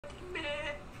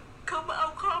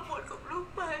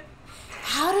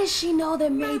How does she know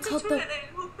that May took the...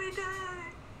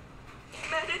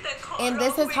 And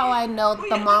this is how I know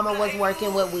the mama was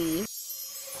working with we.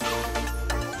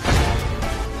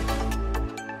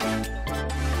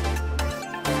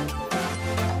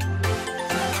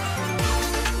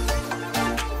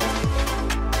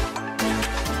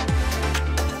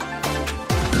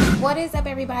 What is up,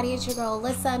 everybody? It's your girl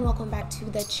Alyssa and welcome back to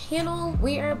the channel.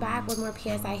 We are back with more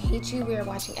PS I Hate You. We are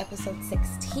watching episode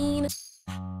 16.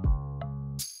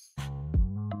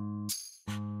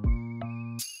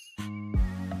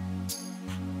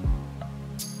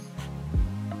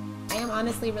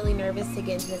 Honestly really nervous to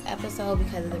get into this episode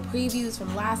because of the previews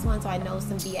from last one, so I know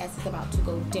some BS is about to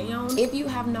go down. If you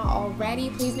have not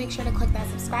already, please make sure to click that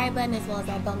subscribe button as well as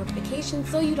that bell notification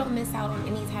so you don't miss out on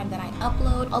any time that I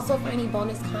upload. Also, for any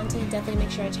bonus content, definitely make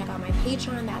sure to check out my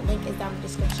Patreon. That link is down in the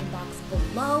description box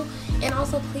below. And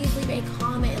also, please leave a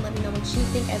comment and let me know what you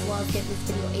think, as well as give this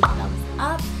video a thumbs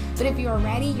up. But if you are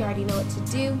ready, you already know what to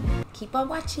do. Keep on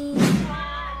watching.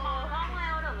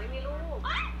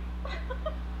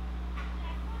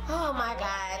 Oh my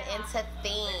god, and to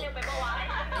think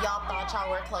y'all thought y'all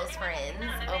were close friends.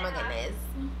 Oh my goodness.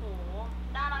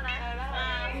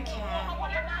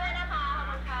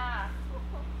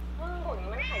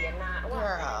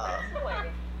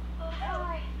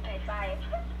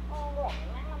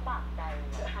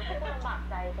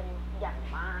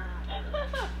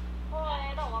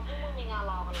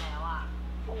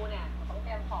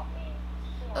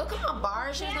 Oh, come on,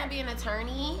 Bar. She's gonna be an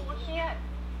attorney.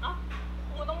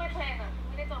 กูต้องไม่เพลงอ่ะไ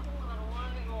ม่ได้เจอพวกมึงแล้วว่า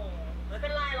งงไม่เป็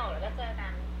นไรหรอกเดี๋ยวก็เจอกั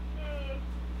น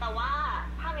แต่ว่า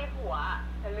ถ้ามีผัว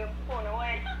อย่าลืมกูนะเว้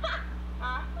ย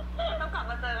ต้องกลับ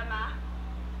มาเจอกันนะ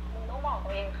มึงต้องบอกตั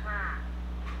วเองค่ะ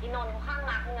อีนนท์เขาข้าง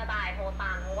รักมึงจะตายโทรต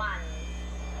ามทั้งวัน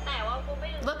แต่ว่ากูไม่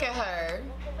Look at her.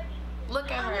 Look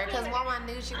at her, because Mama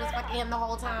knew she was fucking him the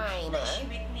whole time. ในชี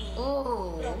วิตนี้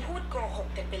เราพูดโกหก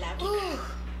กันไปแล้วกี่ครั้ง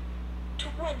ทุ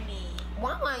กวันนี้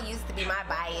Mama used to be my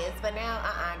bias, but now,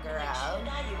 girl.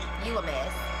 You a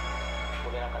mess. คุ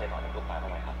ณได้รับการติดต่อจากลูกค้าบ้า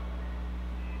งไหมครับ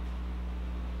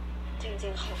จริ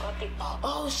งๆเขาก็ติดต่อ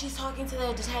Oh, she's talking to the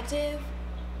detective?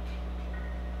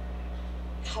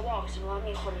 เขาบอกฉันว่า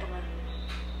มีคนกำลัง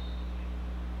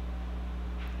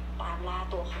ตามล่า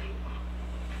ตัวเขาอยู่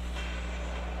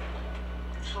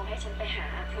เขาให้ฉันไปหา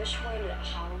เพื่อช่วยเหลือ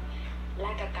เขาแล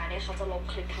กกับการที่เขาจะลบ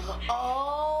คลิปทั้งหมด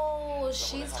Oh,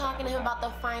 she's talking to him about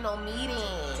the final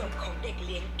meeting. จบของเด็กเ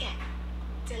ลี้ยงแกะ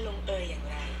จะลงเอยอย่าง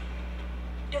ไร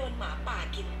โดนหมาป่า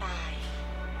กินตาย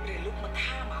หรือลูกมา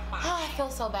ฆ่าหมาป่า I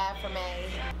feel so bad for May.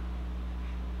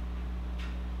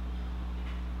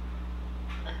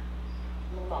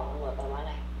 มึงบอกตำรวจไปว่าอะ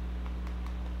ไร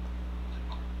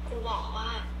กูบอกว่า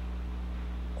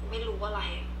กูไม่รู้อะไร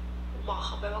กูบอกเข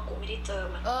าไปว่ากูไม่ได้เจอ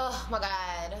มัน Oh my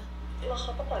god. แล้วเข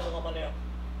าก็ปล่อยมึงออกมาเลย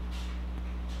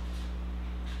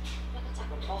แล้วก็จับ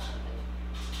มันข้อหากัน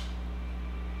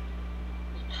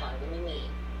ฐานก็ไม่มี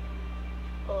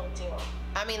จริงเหรอ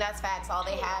I mean, that's facts. All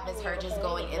they have is her just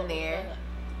going in there.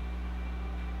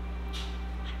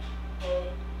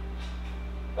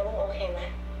 แล้วมึงโอเคไหม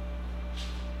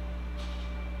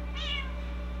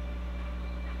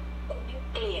กูไม่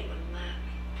เกลียดมันมาก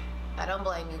I don't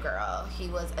blame you, girl. He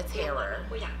was a terror.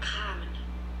 กูอยากฆ่ามัน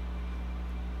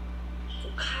กู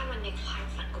ฆ่ามันในความ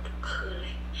ฝันกูทุกคืนเล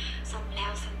ยซ้ำแล้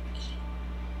วซ้ำอีก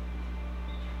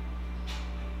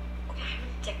กูอยากให้มั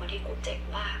นเจ็บกว่าที่กูเจ็บ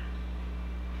บ้าง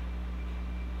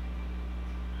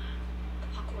แต่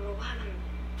พอกูรู้ว่ามั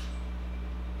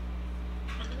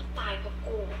นต้องตายเพราะ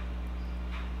กู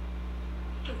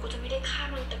ถึงกูจะไม่ได้ฆ่า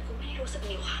มันแต่กูไม่ได้รู้สึก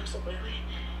มีความสุขเลยเว้ย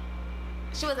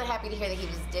She wasn't happy to hear that he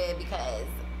was dead because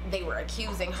they were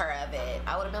accusing her of it.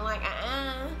 I would have been like,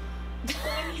 กู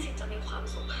ไม่มีสิทธิ์จะมีความ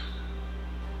สุข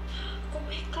กูไ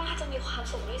ม่กล้าจะมีความ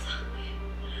สุขด้วยซ้ำเลย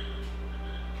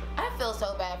I feel so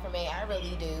bad for May. I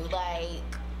really do.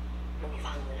 Like, มึง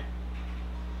ฟังนะ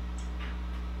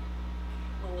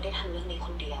มึงไม่ได้ทำเรื่องนี้ค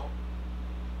นเดียว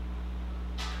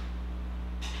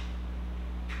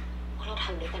เพราะเราท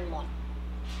ำด้วยกันหมด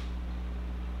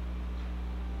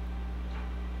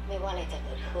ไม่ว่าอะไรจะเ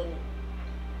กิดขึ้น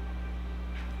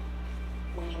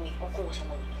มึงยังมีพวกกูเส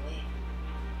มอนะเว้ย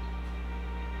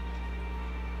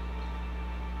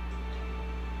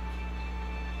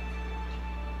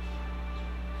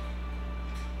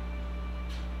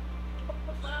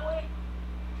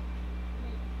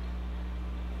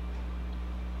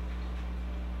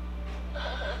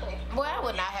boy, I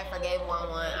would not have forgave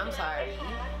 1-1. I'm sorry.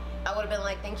 I would have been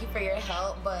like, thank you for your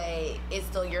help, but it's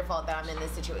still your fault that I'm in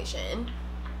this situation.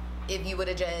 If you would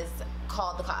have just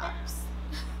called the cops.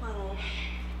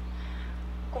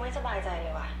 กูไม่สบายใจเล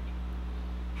ยว่ะ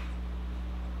ก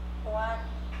ว่า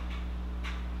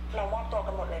เรามอบตัว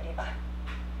กันหมดเลยดีป่ะ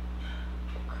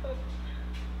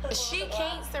She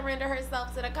can't surrender herself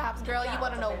to the cops, girl. You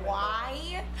wanna know why?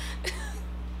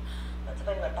 มันจะเ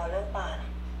ป็นเหมือนตอนเรื่องป่า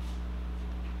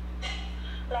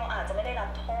เราอาจจะไม่ได้รับ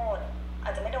โทษอ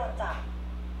าจจะไม่โดนจับ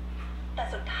แต่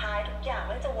สุดท้ายทุกอย่าง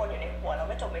มันจะวนอยู่ในหัวเรา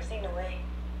ไม่จบไม่สิ้นนะเว้ย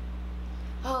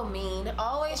Oh, mean.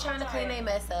 Always trying to clean their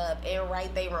mess up and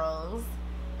right their wrongs.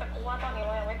 แต่กูว่าตอนนี้เ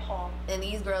รายังไม่พร้อม And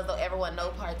these girls don't ever want no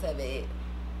parts of it.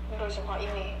 โดยเฉพาะอี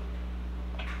เมย์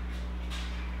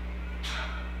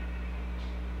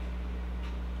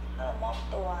ถ้าเรามอบ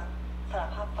ตัวสาร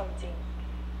ภาพความจริง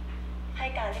ให้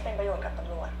การที่เป็นประโยชน์กับต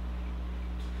ำรวจ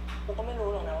กูก็ไม่รู้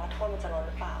หรอกนะว่าโทษมันจะลดห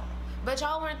รือเปล่า But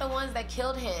y'all weren't the ones that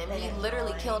killed him. He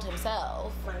literally killed himself.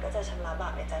 มันก็จะชำระบา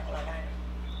ปในใจของเราได้นะ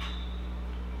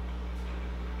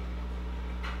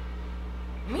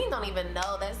Me don't even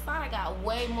know that Sana got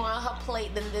way more on her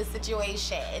plate than this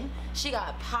situation. She got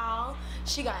Paul,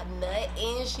 she got Nut,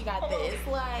 and she got this.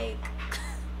 Like,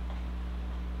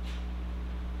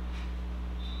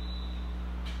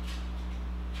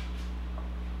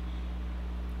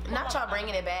 not y'all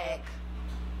bringing it back.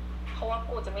 เพราะว่า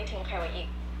กูจะไม่ทิ้งใครไว้อีก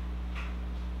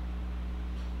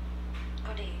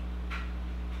ก็ดี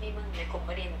มีมึงในกลุ่ม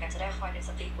ก็ดีเหมือนกันจะได้คอยดึง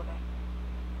สติกูด้วย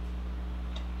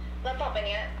แล้วต่อไปเ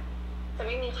นี้ยจะไ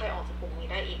ม่มีใครออกจากกลุ่มนี้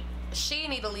ได้อีก She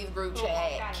need to leave group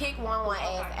chat. Kick one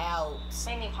ass out. ไ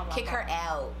ม่มีความรัก Kick her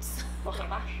out. โอเค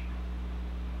ปะ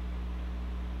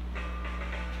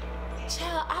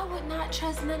Child, I would not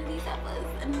trust none of these others.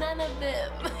 None of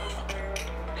them.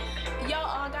 Y'all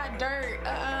all got dirt.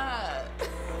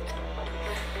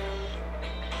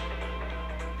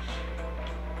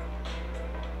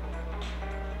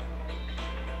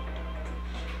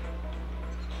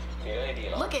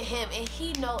 Look at him, and he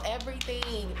know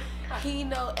everything. He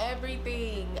know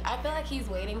everything. I feel like he's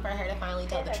waiting for her to finally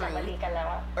tell the truth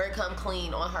or come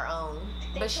clean on her own.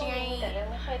 But she แต่เรื่อง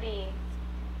ain't. ไม่ค่อยดี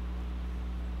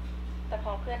แต่พ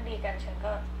อเพื่อนดีกันฉัน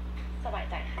ก็สบาย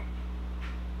ใจค่ะ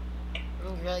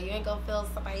Girl, you ain't gonna feel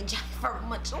somebody jack for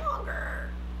much longer.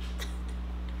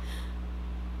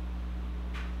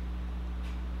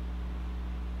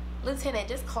 Lieutenant,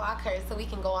 just clock her so we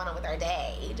can go on with our day.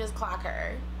 Just clock her.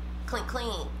 Clink,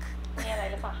 clink. มีอะไร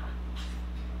หรือเปล่าคะ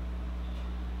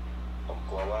ผม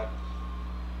กลัวว่า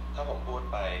ถ้าผมพูด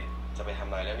ไปจะไปท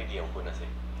ำลายเรื่องดีๆของคุณนะสิ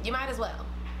You might as well.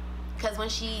 Because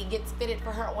when she gets fitted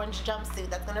for her orange jumpsuit,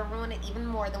 that's gonna ruin it even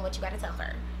more than what you gotta tell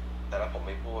her. แต่ถ้าผมไ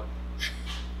ม่พูด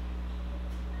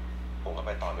ผมก็ไ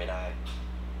ปต่อไม่ได้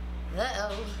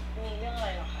Uh-oh. มีเรื่องอะไร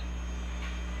หรอคะ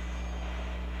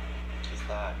พิส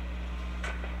ต้า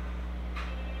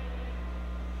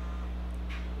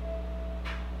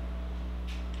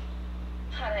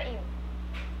ค่ะนะอิ่ม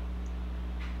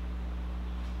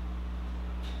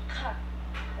ค่ะ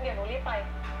เดี๋ยวหนูรีบไป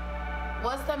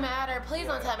What's the matter? Please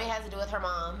don't tell me it has to do with her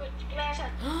mom. แม่ฉั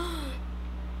น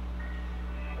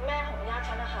แม่ของญาติ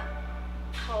ฉันนะคะ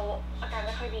เขาอาการไ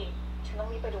ม่ค่อยดี ฉันต้อง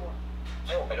รีบไปดู ใ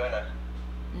ห้ผมไปด้วยนะ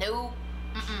No.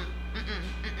 Mm-mm. Mm-mm.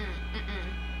 Mm-mm. Mm-mm.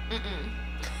 Mm-mm.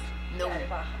 อย่า No. ดี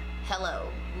กว่าค่ะ Hello.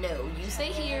 No. You stay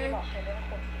ไม่ได้ here. บอกใครด้วยนะ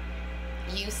คุณ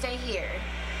You stay here.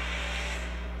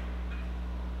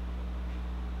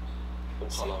 ผม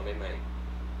ขอร้องได้ไหม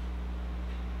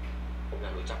ผมอยา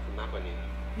กรู้จักคุณมากกว่านี้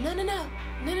No, no, no.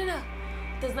 No, no, no.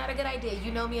 That's not a good idea.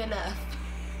 You know me enough.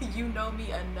 You know me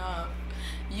enough.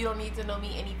 You don't need to know me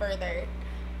any further.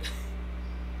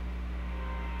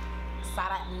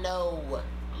 Sada, no.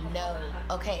 No.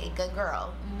 Okay, good girl.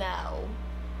 No.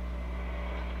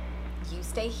 You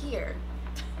stay here.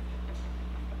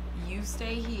 You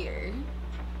stay here.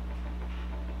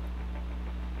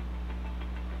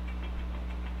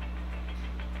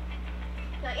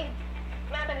 นะอิ่ม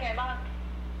แม่เป็นไงบ้าง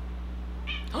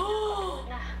Oh!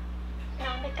 นะน้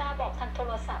องไม่กล้าบอกทางโท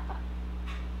รศัพท์อ่ะ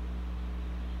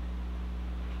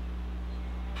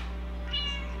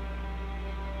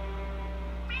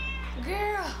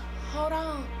Girl, hold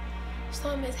on.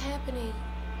 Something is happening.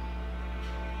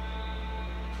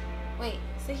 Wait,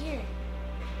 sit here.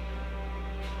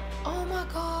 Oh my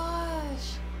gosh.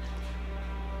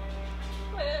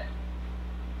 แม่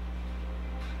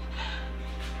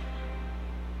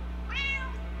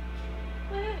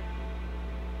แม่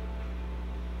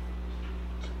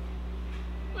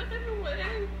มันเป็นหนูเอ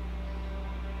ง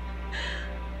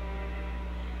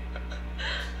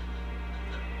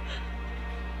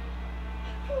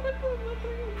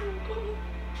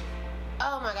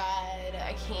Oh my god,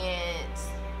 I can't.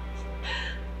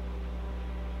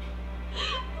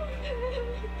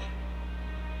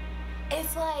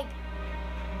 It's like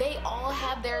they all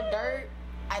have their dirt.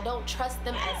 I don't trust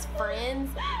them as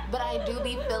friends, but I do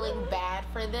be feeling bad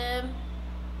for them.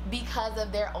 because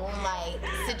of their own like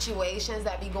situations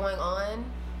that be going on.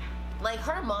 Like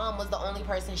her mom was the only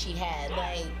person she had.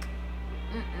 Like,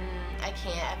 I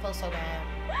can't. I feel so bad.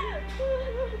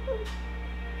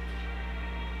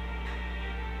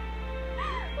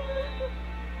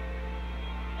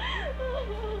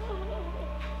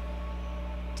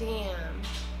 Damn.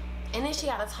 And then she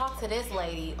gotta talk to this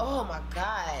lady. Oh my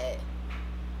god.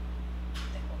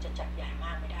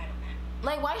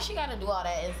 Like, why does she gotta do all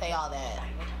that and say all that?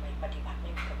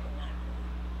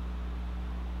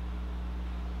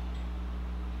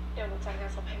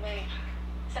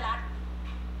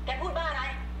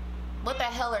 What the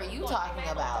hell are you talking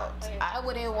about? I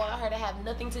wouldn't want her to have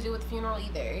nothing to do with the funeral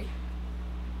either.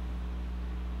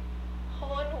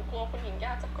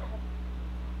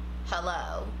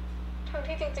 Hello.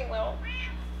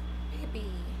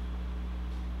 Baby.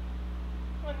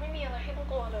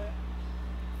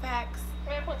 Facts.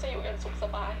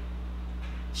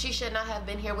 She should not have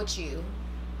been here with you.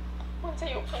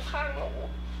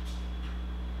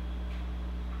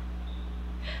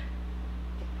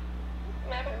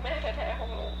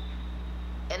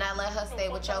 And I let her stay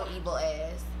with your evil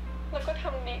ass.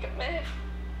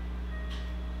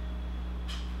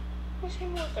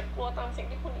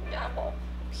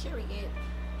 Period.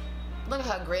 Look at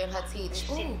her gritting her teeth.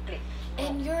 Ooh.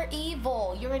 And you're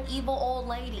evil. You're an evil old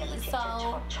lady.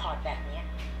 So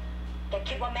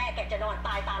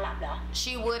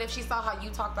she would if she saw how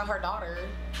you talked to her daughter.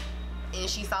 And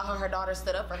she saw how her daughter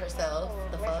stood up for herself.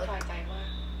 The fuck?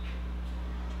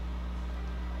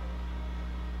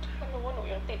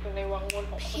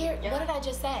 Here, what did I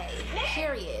just say?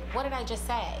 Period. What did I just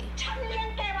say?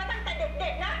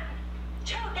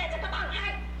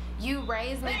 You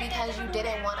raised me because you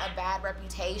didn't want a bad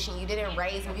reputation. You didn't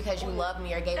raise me because you loved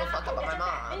me or gave a fuck about my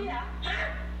mom.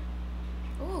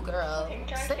 Ooh, girl.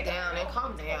 Sit down and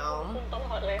calm down.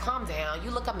 Calm down.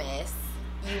 You look a mess.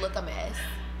 You look a mess.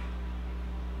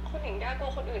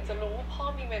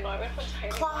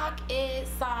 Clock it,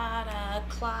 Sada.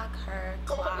 Clock her.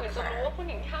 Clock her.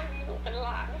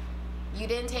 You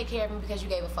didn't take care of me because you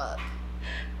gave a fuck.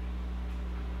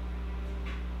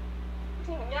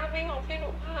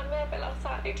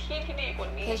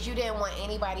 Because you didn't want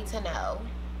anybody to know.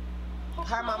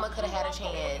 Her mama could have had a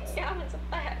chance.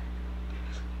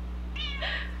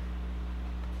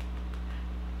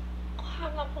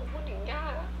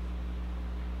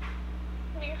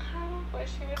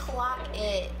 Clock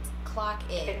it. Clock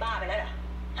it.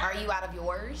 Are you out of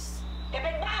yours?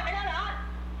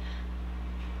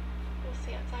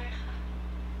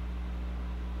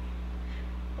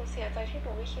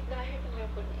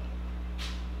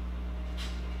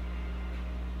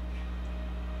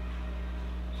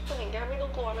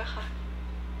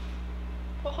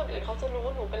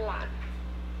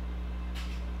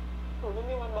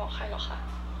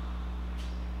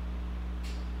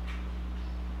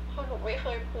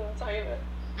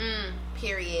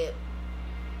 Period.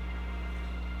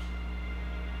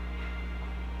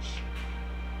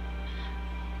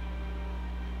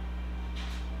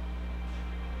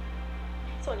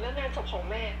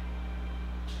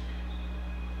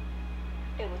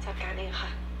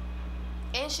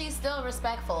 And she's still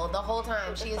respectful the whole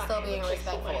time. She is still being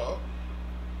respectful.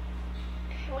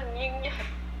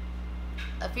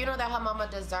 A funeral that her mama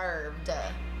deserved.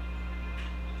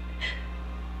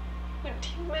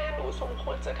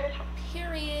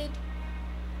 Period.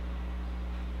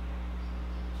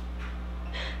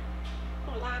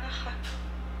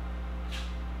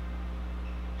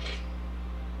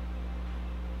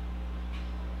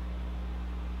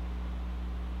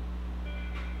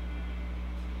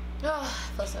 Oh,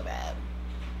 I feel so bad.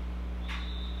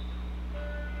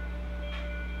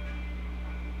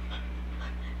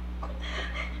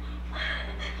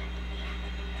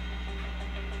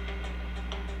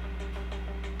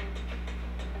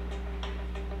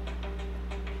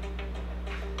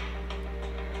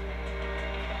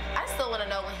 I still want to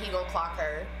know when he gonna clock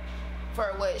her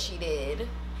for what she did.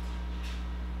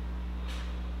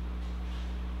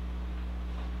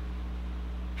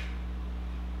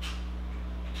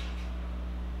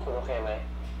 Okay,ไหม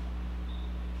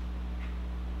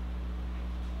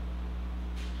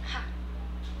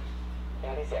ญ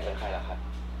าติที่เสียเป็นใครล่ะครับ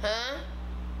Huh?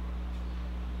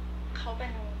 เขาเป็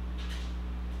น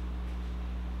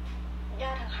ญ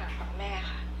าติทางห่างฝั่งแม่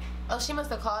ค่ะ Oh, she must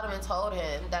have called him and told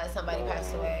him that somebody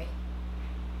passed away.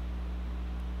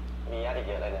 มีญาติอีกเ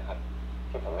ยอะเลยนะครับ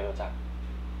ที่ผมไม่รู้จัก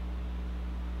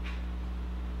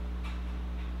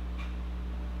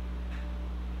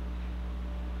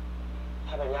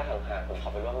ถ้าเป็นญาติห่างๆผมขอ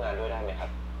ไปร่วมงานด้วยได้ไหมครับ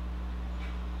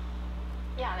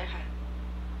อย่าเลยค่ะ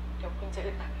เดี๋ยวคุณจะ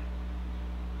อึดอัด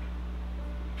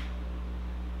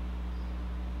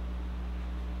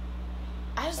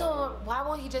just don't. Why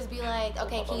won't he just be like,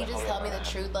 okay, can you just tell me the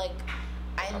truth? Like,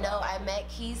 I know I met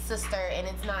Key's sister and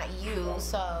it's not you,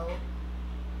 so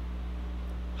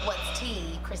what's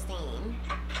tea, Christine?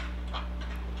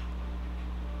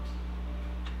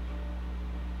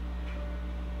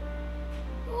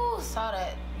 Ooh, saw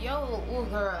that. Yo, ooh,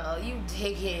 girl, you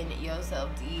digging yourself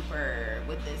deeper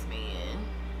with this man.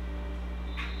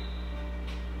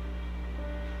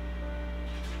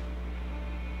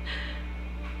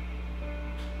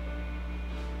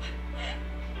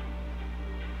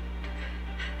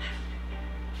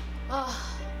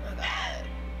 Oh my God.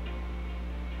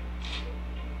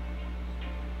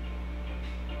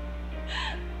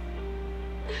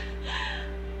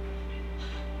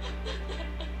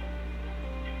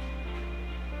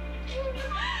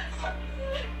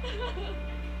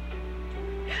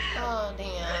 Oh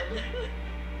damn.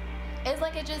 It's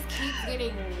like it just keeps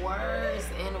getting worse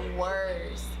and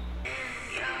worse.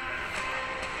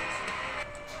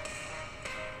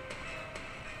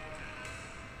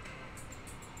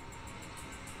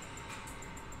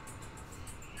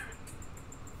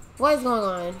 What is going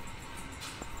on?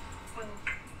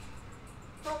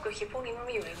 ลูกกับคลิปพวกนี้มันม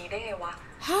าอยู่ในนี้ได้ไงวะ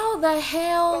How the เรา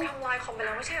hell? ทำลายคอมไปแ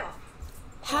ล้วไม่ใช่หรอ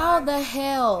How the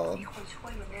hell? มีคนช่ว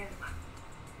ยมันแน่เลยว่ะ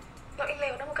แล้วไอ้เล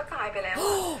วนั่นมันก็ตายไปแล้ว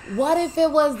What if it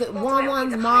was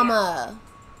Wanwan's mama?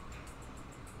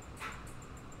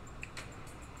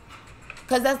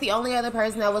 Because that's the only other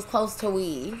person that was close to we.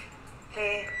 เฮ้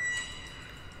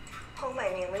ห้องใหม่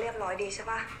มึงยังไม่เรียบร้อยดีใช่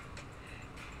ปะ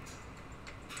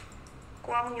กู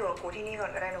ว่ามึงอยู่กับกูที่นี่ก่อ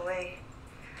นก็ได้นะเว้ย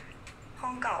ห้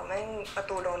องเก่าแม่งประ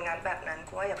ตูโดนงัดแบบนั้น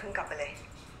กูว่าอย่าเพิ่งกลับไปเลย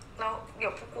แล้วเดี๋ย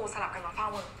วพวกกูสลับกันมาเฝ้า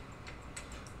มึง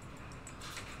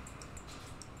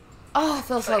Oh, I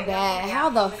feel so bad. How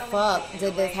the fuck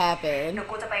did this happen? เดี๋ยว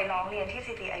กูจะไปร้องเรียนที่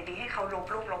CTIB ให้เขาลบ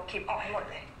รูปลบคลิปออกให้หมด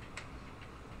เลย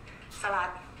สลัด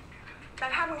แล้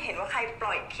วถ้ามึงเห็นว่าใครป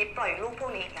ล่อยคลิปปล่อยรูปพว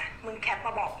กนี้นะมึงแคปม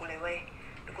าบอกกูเลยเว้ย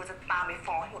เดี๋ยวกูจะตามไป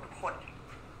ฟ้องให้หมดทุกคน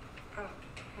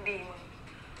ดีมึง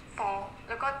ฟ้อง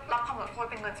แล้วก็รับคำขอโทษ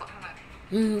เป็นเงินสดเท่านั้น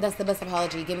That's the best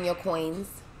apology. Give me your coins.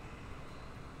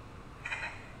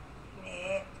 เม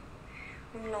ย์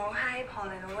มึงร้องไห้พอ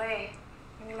เลยนะเว้ย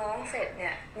มึงร้องเสร็จเนี่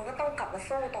ยมึงก็ต้องกลับมา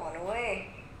สู้ต่อนะเว้ย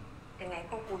ยังไง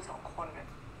พวกกูสองคนน่ะ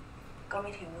ก็ไ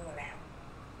ม่ทิ้งมึงแล้ว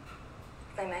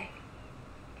ใช่ไหม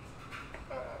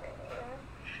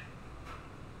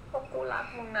พวกกูรัก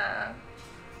มึงนะ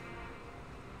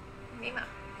นี่มา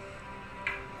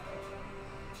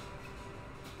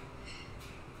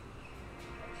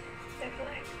ไม่เป็น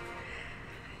ไร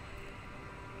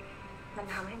มัน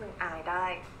ทำให้มึงอายได้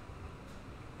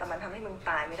แต่มันทำให้มึง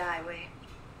ตายไม่ได้เว้ย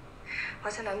เพรา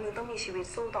ะฉะนั้นมึงต้องมีชีวิต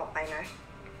สู้ต่อไปนะ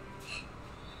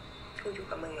กูอยู่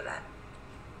กับมึงอยู่แล้ว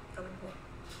ต้องเป็นห่วง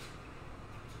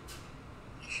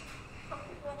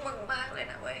พวกมึงมากเลย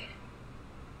นะเว้ย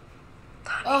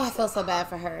Oh, I feel so bad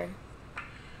for her.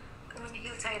 ก็มัน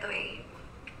หิวใจตัวเอง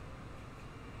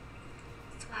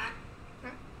สลัด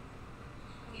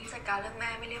นี่จัดการเรื่องแม่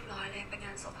ไม่เรียบร้อยเลยไปง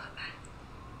านศพป่ะ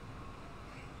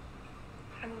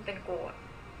ถ้ามึงเป็นกู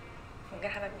มึงก็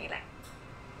ทำแบบนี้แหละ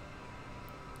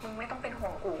มึงไม่ต้องเป็นห่ว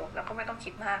งกูแล้วก็ไม่ต้อง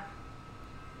คิดมาก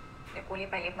เดี๋ยวกูรีบ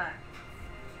ไปรีบมา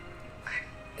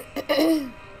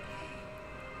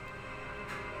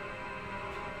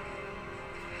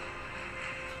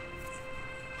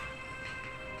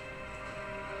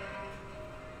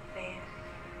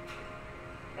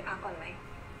ไปพักก่อนไหม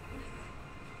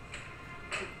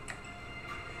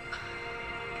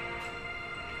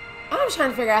I'm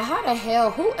trying to figure out how the hell,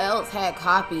 who else had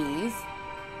copies?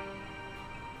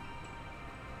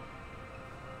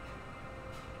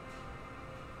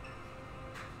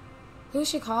 Who's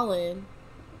she calling?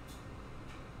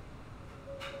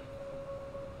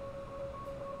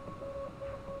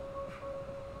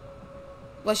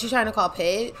 Was she trying to call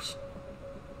Paige?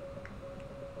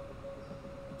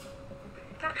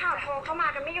 นักข่าวโทรเข้ามา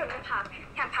กันไม่หยุดเลยค่ะ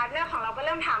แถมพาร์ทเนอร์ของเราก็เ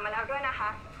ริ่มถามมาแล้วด้วยนะคะ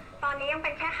ตอนนี้ยังเป็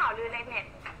นแค่ข่าวลือในเน็ต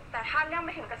แต่ถ้าเรื่องไป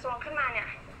ถึงกระทรวงขึ้นมาเนี่ย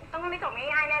ต้องไม่จบ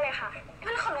ง่ายๆแน่เลยค่ะ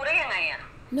มันเขารู้ได้ยังไงอะ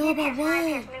No, but เพจ what?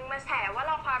 นึงมาแฉว่าเ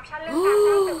ราคอร์รัปชันเรื่องการ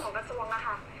จ้างตึกของกระทรวงอะ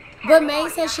ค่ะ But May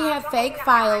said she had fake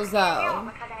files though.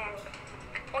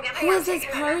 Who is this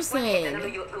person?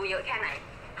 รู้เยอะแค่ไหน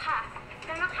ค่ะเ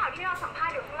ป็นนักข่าวที่เราสัมภาษ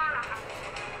ณ์อยู่ข้างล่างอะค่ะ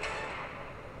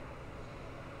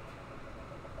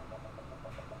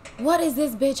What is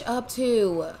this bitch up to?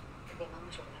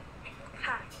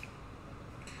 ค่ะ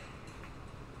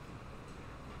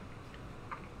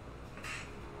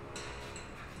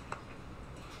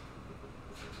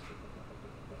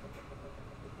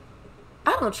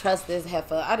I don't trust this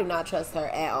heifer. I do not trust her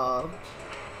at all.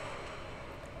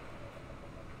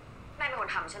 นายเป็นคน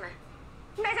ทำใช่ไหม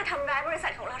นายจะทำร้ายบริษั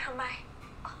ทของเราทำไม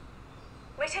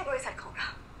ไม่ใช่บริษัทของเรา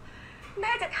แ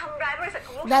ม่จะทำร้ายบริษัทข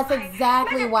องลูก That's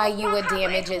exactly why you would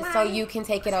damage it so you can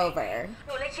take it over ห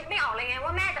นูเลยคิดไม่ออกเลยไงว่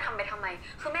าแม่จะทำไปทำไม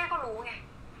คือแม่ก็รู้ไง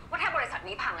ว่าถ้าบริษัท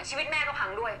นี้พังชีวิตแม่ก็พัง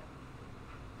ด้วย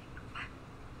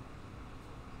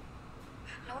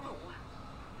แล้วห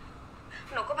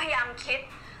นูก็พยายามคิด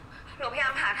หนูพยายา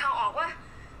มหาทางออกว่า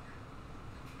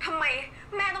ทำไม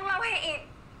แม่ต้องเล่าให้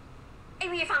ไอ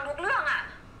วีฟังทุกเรื่องอะ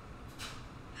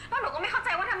แล้วหนูก็ไม่เข้าใจ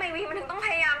ว่าทำไมวีมันถึงต้องพ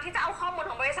ยายามที่จะเอาข้อมูล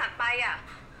ของบริษัทไปอะ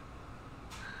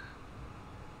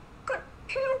ก็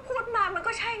ที่ลูกพูดมามัน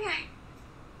ก็ใช่ไง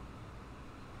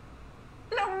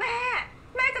แล้วแม่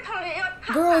จะทรยศ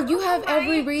Girl, you have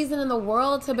every reason in the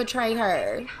world to betray her.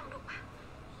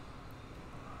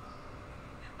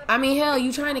 I mean, hell, you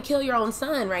trying to kill your own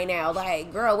son right now. Like,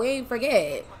 girl, we ain't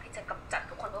forget. ที่จะกำจัด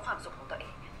ทุกคนเพื่อความสุขของตัวเอ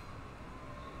ง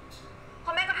เพร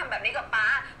าะแม่ก็ทำแบบนี้กับป้า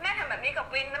แม่ทำแบบนี้กับ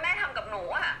วินและแม่ทำกับหนู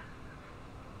อะ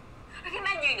แล้วที่แ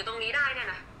ม่ยืนอยู่ตรงนี้ได้เนี่ย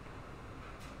นะ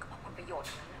ก็เพราะผลประโยชน์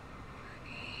ทั้งนั้นแหละ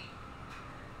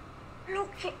ลูก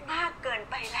คิดมากเกิน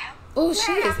ไปแล้ว Oh,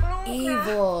 she is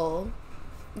evil.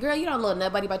 Girl, you don't love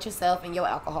nobody but yourself and your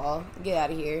alcohol. Get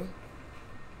out of here.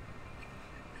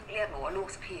 เรียกหนูว่าลูก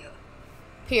สักทีเถอะ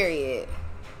Period.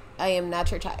 I am not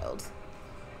your child.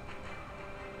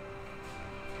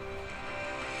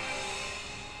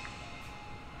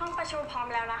 ห้องประชุมพร้อม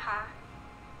แล้วนะคะ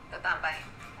เดี๋ยวตามไป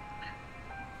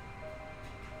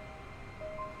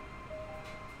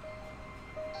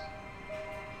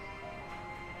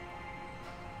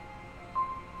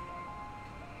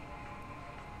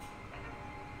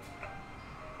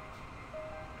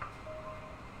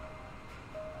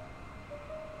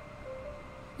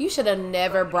You should have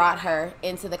never brought her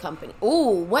into the company.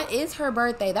 Ooh, what is her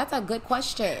birthday? That's a good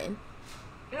question.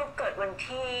 ลูกเกิดวัน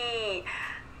ที่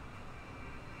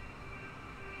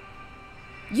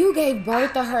You gave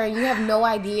birth to her and you have no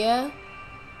idea?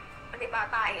 วันที่ป้า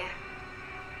ตายไง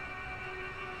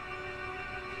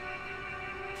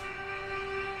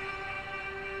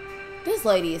This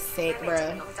lady is sick, bruh.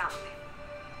 ต้องจำ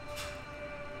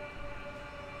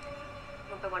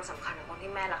มันเป็นวันสำคัญของคนที่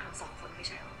แม่รักทั้งสองคนไม่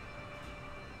ใช่หรอ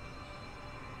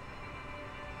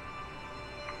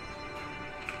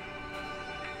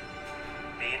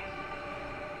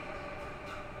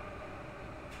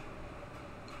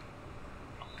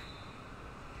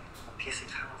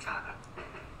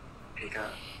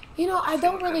You know, I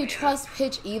don't really trust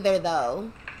Pitch either, though.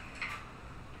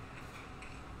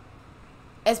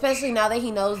 Especially now that he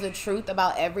knows the truth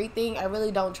about everything, I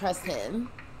really don't trust him.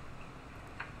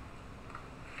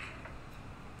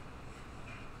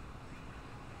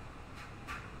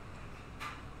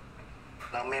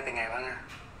 แล้วเมย์เป็นไงบ้างอะ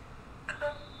ก็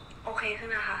โอเคขึ้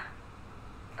นนะคะ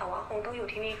แต่ว่าคงต้องอยู่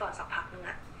ที่นี่ก่อนสักพักนึง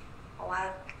อะเพราะว่า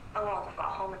ต้องรอจนกว่า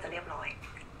ห้องมันจะเรียบร้อย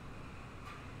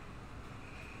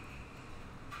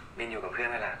บินอยู่กับเพื่อน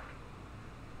นั่นแหละ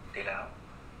ดีแล้ว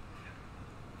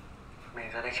เม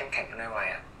ย์จะได้เข้มแข็งขึ้นไว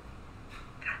ๆอะ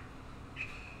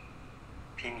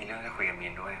พี่มีเรื่องจะคุยกับมี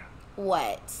นด้วย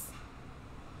What?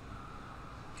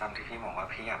 จำที่พี่บอกว่า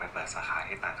พี่อยากไปเปิดสาขา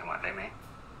ที่ต่างจังหวัดได้ไหม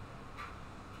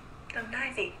จำได้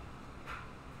สิ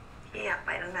พี่อยากไป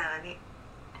ตั้งนานแล้วนี่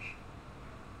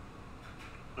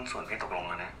ส่วนพี่ตกลง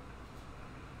แล้วนะ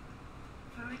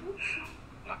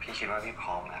แล้วพี่คิดว่าพี่พ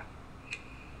ร้อมแล้ว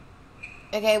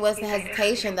Okay, what's the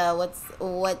hesitation though?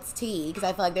 What's tea? Because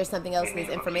I feel like there's something else in this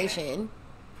information.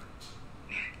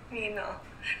 มีนเหรอ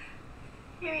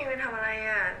พี่มีนไปทำอะไร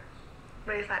อ่ะบ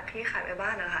ริษัทพี่ขายไปบ้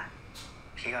านเหรอคะ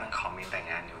พี่กำลังขอมีนแต่ง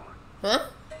งานอยู่ Huh?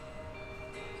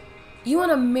 You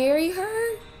wanna marry her?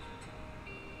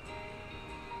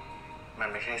 มัน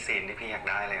ไม่ใช่ซีนที่พี่อยาก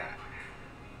ได้เลยอะ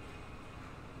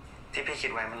ที่พี่คิ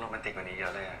ดไว้มันโรแมนติกกว่านี้เยอ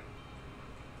ะเลยอะ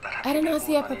แต่ถ้า I did not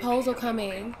see a proposal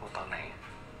coming. พูดตอนไหน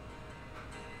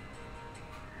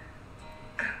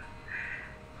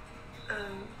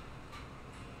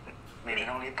ไม่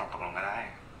ต้องรีบตกลงก็ได้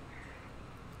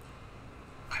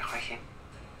ค่อยๆคิด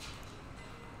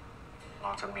ล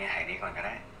องจนเมียหายดีก่อนก็ไ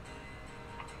ด้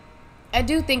I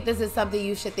do think this is something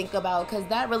you should think about because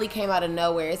that really came out of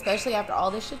nowhere, especially after all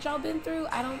this shit y'all been through.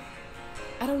 I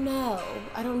don't know.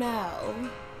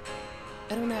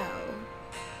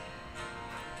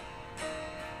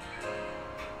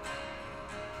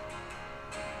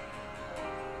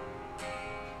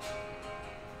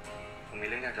ผมมี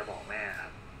เรื่องอยากจะบอกแม่ครั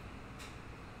บ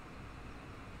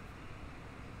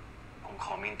ผมข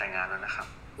อมีนแต่งงานแล้วนะครับ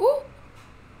Ooh.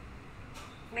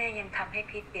 แม่ยังทำให้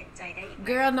พีทเปลี่ยนใจได้อีก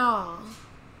Girl, no.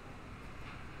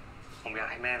 ผมอยาก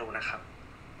ให้แม่รู้นะครับ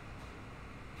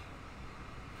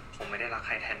ผมไม่ได้รักใค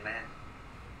รแทนแม่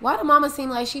Why did Mama seem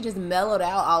like she just mellowed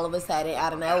out all of a sudden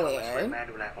out of nowhere? แม่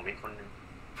ดูแลผมอีกคนนึง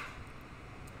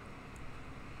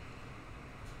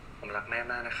รักแม่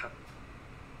มากนะครับ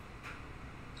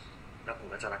แล้วผม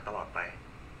ก็จะรักตลอดไป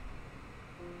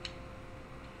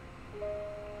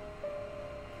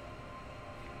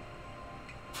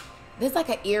There's like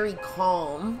an eerie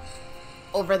calm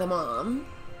over the mom.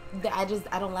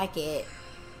 I don't like it.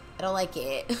 I don't like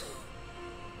it.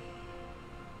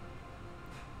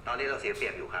 ตอนนี้เราเสียเปรี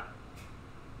ยบอยู่ครับ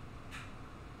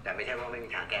แต่ไม่ใช่ว่าไม่มี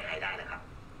ทางแก้ไขได้นะครับ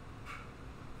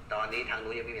ตอนนี้ทาง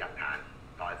นู้นยังไม่มีหลักฐาน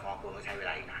ต่อให้ฟ้องคุณก็ใช้เว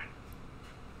ลาอีกนาน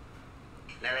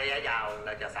ในระยะยาวเร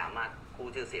าจะสามารถกู้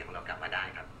ชื่อเสียงของเรากลับมาได้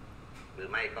ครับหรือ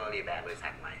ไม่ก็รีแบรนด์บริษั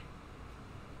ทใหม่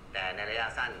แต่ในระยะ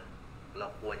สั้นเรา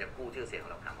ควรจะกู้ชื่อเสียงขอ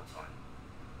งเรากลับมาก่อน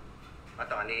เพราะ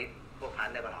ตอนนี้พวกพัน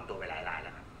ได้มาถอนตัวไปหลายรายแ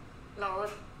ล้วครับแล้ว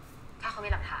ถ้าเขามี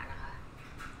หลักฐานนะคะ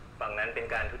ฝั่งนั้นเป็น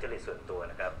การทุจริตส่วนตัว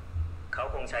นะครับเขา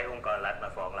คงใช้องค์กรรัฐมา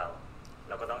ฟ้องเร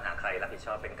าก็ต้องหาใครรับผิดช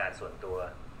อบเป็นการส่วนตัว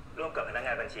ร่วมกับพนักง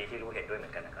านบัญชีที่รู้เห็นด้วยเหมื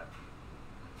อนกันนะครับ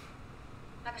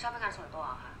รับผิดชอบเป็นการส่วนตัว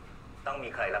ค่ะต้องมี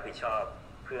ใครรับผิดชอบ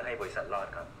เพื่อให้บริษัทรอด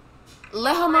ครับ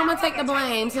Let her mama take the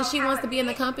blame since she wants to be in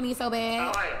the company so bad.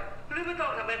 หรือไม่ต้อ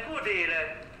งทำเป็นผู้ดีเลย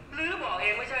หรือบอกเอ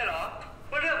งไม่ใช่เหรอ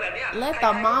ว่าเรื่องแบบนี้ Let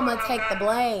the mama take the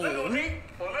blame. ดูสิ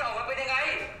ผลมันออกมาเป็นยังไง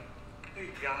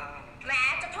แหม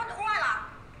จะทนอ้วนหรอ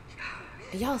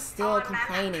Y'all still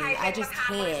complaining. I just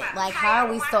can't. Like, how are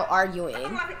we still arguing?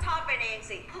 ต้องรับผิดชอบเป็นเอง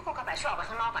สิพวกกูกระแปะช่วยออกไป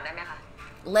ข้างนอกก่อนได้ไหมคะ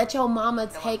Let your mama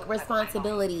take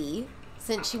responsibility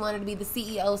since she wanted to be the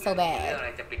CEO so bad. อะไร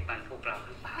จะปิดบังพวกเราห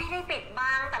รือเปล่าไม่ได้ปิด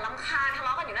บังแต่รำคาญทะเล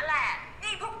าะกันอยู่นั่นแหละ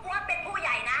นี่พวกอ้วนเป็นผู้ให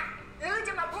ญ่นะหรือจ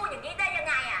ะมาพูดอย่างนี้ได้ยัง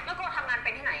ไงอ่ะแล้วกูทำงานเป็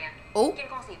นที่ไหนอ่ะกิน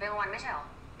กองสีเป็นวันไม่ใช่หรอ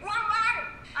วัน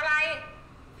อะไร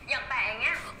อย่างแปะอย่างเ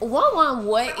งี้ย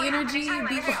What energy?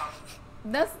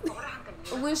 That's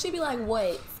when she be like,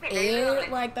 what?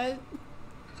 Ed? Like that?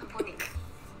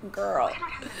 Girl.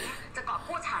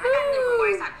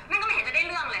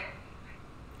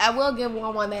 I will give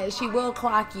Wawan that she will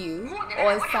clock you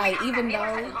on site, even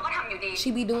though she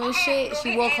be doing shit, she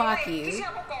will clock you.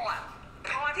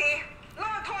 พอทีเ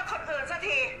ลิกโทษคนอื่นสัก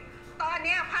ทีตอน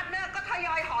นี้พาร์ทเนอร์ก็ทย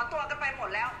อยถอนตัวกันไปหมด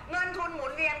แล้วเงินทุนหมุ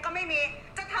นเวียนก็ไม่มี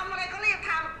จะทำอะไรก็รีบ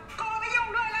ทำก็ไม่ยุ่ง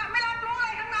ด้วยละไม่รับรู้อะไร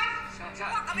ทั้งนั้น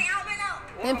ว่าก็ไม่เอาไม่เอา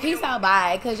Then peace out,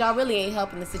 bye, because y'all really ain't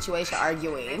helping the situation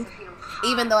arguing.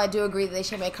 Even though I do agree that they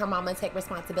should make her mama take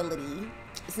responsibility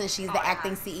since she's the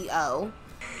acting CEO.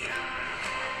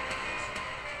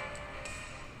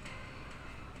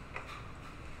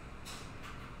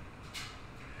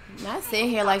 Not sitting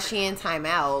here like she in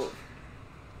timeout.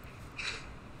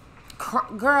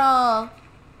 Girl,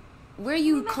 where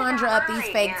you conjure up these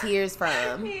fake tears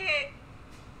from?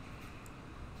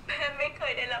 แม่ไม่เค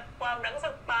ยได้รับความรักจ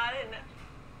ากป้าเลยนะ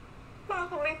ป้าเ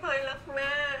ขาไม่เคยรักแ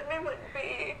ม่ไม่เหมือนปี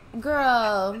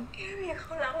Girl. พี่เข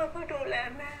ารักแล้วก็ดูแล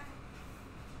แม่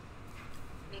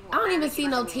I don't even see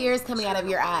no tears coming out of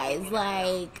your eyes.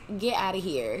 Like, get out of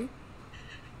here.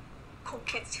 คง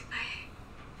คิดใช่ไหม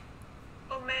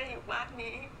ว่าแม่อยู่บ้าน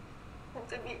นี้คง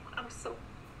จะมีความสุข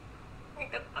มี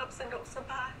แต่ความสนุกส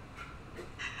บาย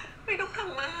ไม่ต้องท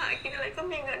ำมาหากินอะไรก็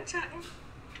มีเงินใช้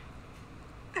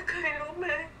แต่เคยรู้ไหม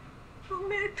ว่า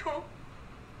แม่ทุกข์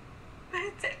แม่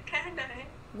เจ็บแค่ไหน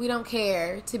We don't care,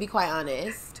 to be quite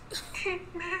honest. ที่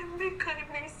แม่ไม่เคย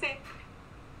มีสิทธิ์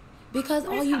Because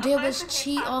all you did was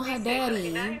cheat on her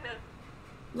daddy.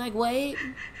 Like, what?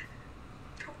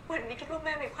 ทุกวันนี้คิดว่าแ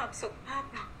ม่มีความสุขมาก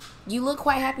เนาะ You look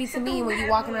quite happy to me when you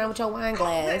walking around with your wine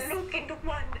glass. ลูกกินทุก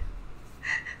วัน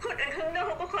คนอื่นข้างนอ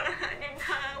กก็คนอาหารนินท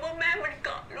าว่าแม่มันเก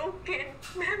าะลูกกิน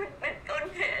แม่มันเป็นต้น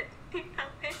เหตุที่ท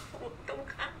ำให้ลูกต้อง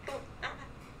ฆ่าตัวตาย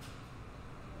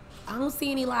I don't see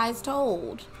any lies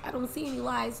told. I don't see any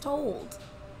lies told.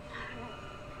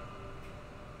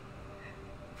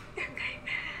 ยังไงแ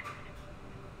ม่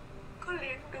ก็เ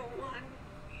ลี้ยงดูวัน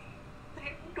เลี้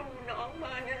ยงดูน้องม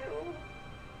านะลูก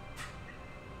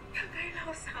ยังไงเรา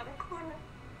3 คน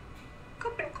ก็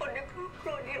เป็นคนในครอบค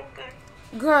รัวเดียวกัน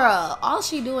Girl, all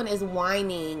she doing is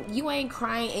whining. You ain't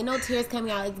crying. Ain't no tears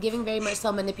coming out. It's giving very much so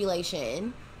manipulation.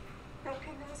 ลูก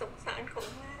ที่น่าสงสารของ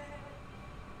แม่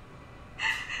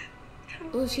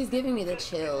Ooh, she's giving me the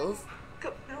chills.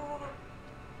 กับลูก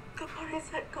กับบริ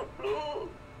ษัทของลูก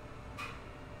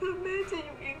แล้วแม่จะอ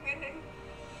ยู่ยังไง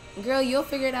Girl, you'll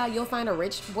figure it out. You'll find a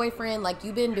rich boyfriend like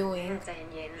you've been doing. ใจ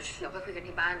เย็นๆเดี๋ยวไปคุยกัน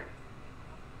ที่บ้าน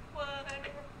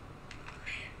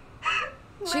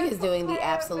She is doing the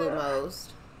absolute most.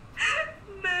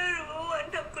 แม่รู้ว่าวัน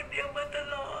ทำคนเดียวมาต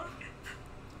ลอด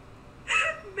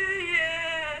แม่แย่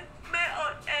แม่อ่อ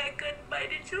นแอเกินไป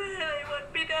ที่ช่วยอะไรวัน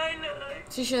ไม่ได้เลย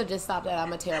She should have just stopped that.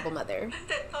 I'm a terrible mother.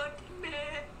 แต่ตอนที่แม่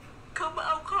เขามาเ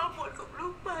อาข้อมูลของลู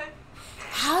กไป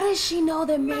How does she know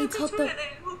that แม่ May ก็ took ช่วย the... อะไร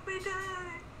ลูกไม่ได้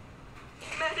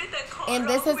แม่ได้แต่ขอ And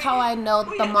this is how I know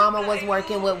the mama was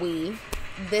working with we.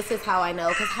 this is how I know.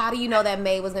 Because how do you know that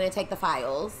May was going to take the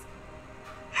files?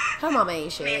 Her mama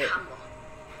ain't shit.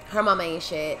 Her mama ain't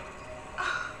shit.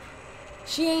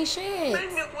 She ain't shit.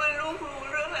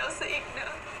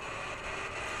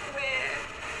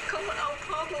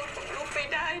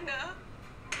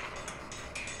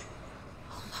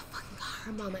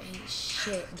 Her mama ain't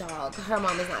shit, dog. Her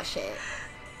mama's not shit.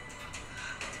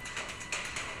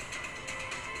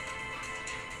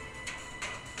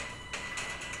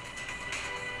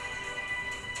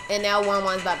 And now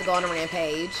Wanwan's about to go on a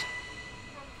rampage.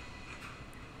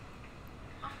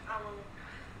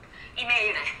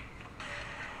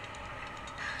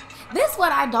 This is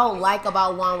what I don't like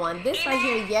about Wanwan. This right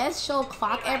here, yes, she'll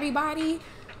clock everybody,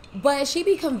 but she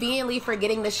be conveniently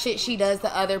forgetting the shit she does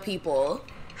to other people.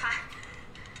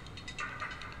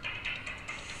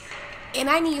 And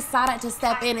I need Sada to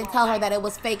step in and tell her that it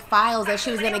was fake files that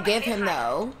she was going to give him,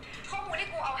 though.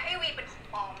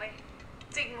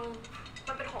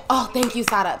 Oh, thank you,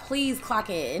 Sada. Please clock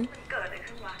in.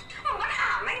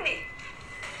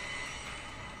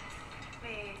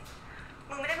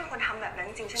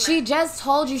 She just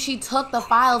told you she took the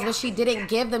files, but she didn't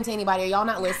give them to anybody. Are y'all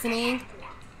not listening?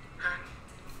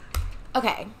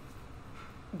 Okay.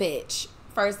 Bitch.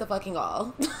 First of fucking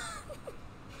all.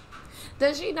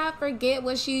 Does she not forget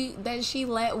that she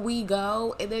let Wee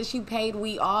go and then she paid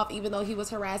Wee off even though he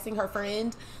was harassing her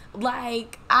friend?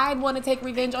 Like, I'd want to take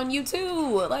revenge on you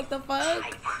too. Like, the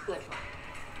fuck?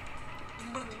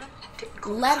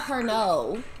 Let her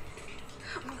know.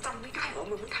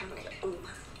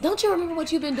 Don't you remember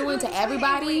what you've been doing to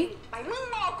everybody?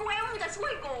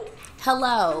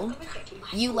 Hello.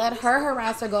 You let her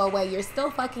harasser go away. You're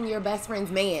still fucking your best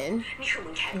friend's man.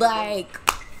 Like,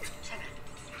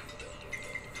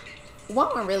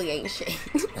 Wanwan really ain't shit.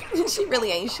 She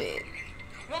really ain't shit.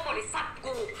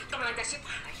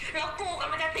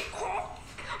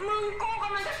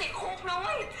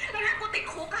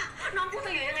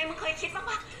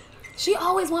 She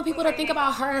always wants people to think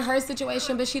about her and her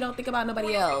situation, but she don't think about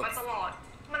nobody else.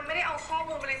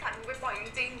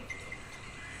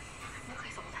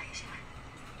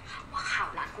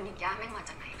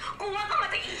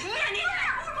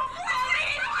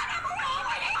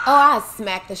 Oh, I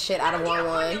smacked the shit out of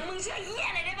Wanwan.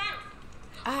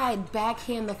 I'd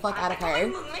backhand the fuck out of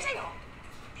her.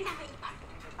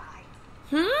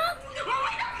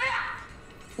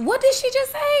 What did she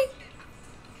just say?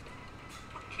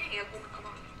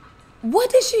 What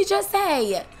did she just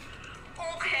say?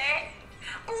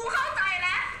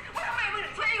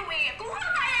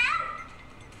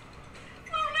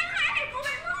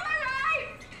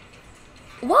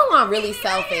 Wanwan really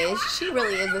selfish. She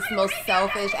really is this most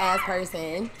selfish ass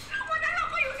person.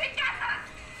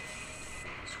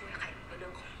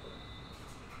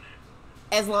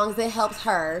 As long as it helps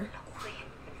her.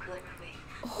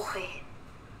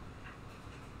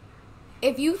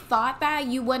 If you thought that,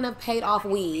 you wouldn't have paid off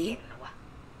Wee.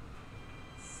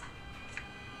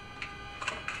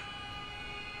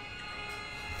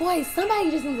 Boy,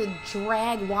 somebody just needs to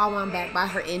drag Wanwan back by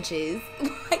her inches.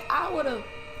 Like, I would have.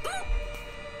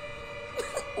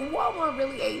 Wanwan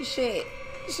really ain't shit.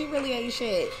 She really ain't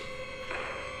shit.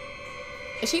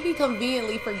 She be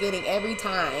conveniently forgetting every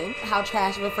time how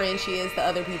trash of a friend she is to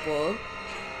other people.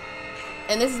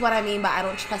 And this is what I mean by I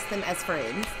don't trust them as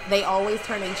friends. They always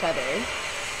turn on each other.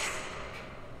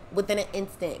 Within an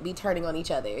instant, be turning on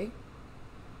each other.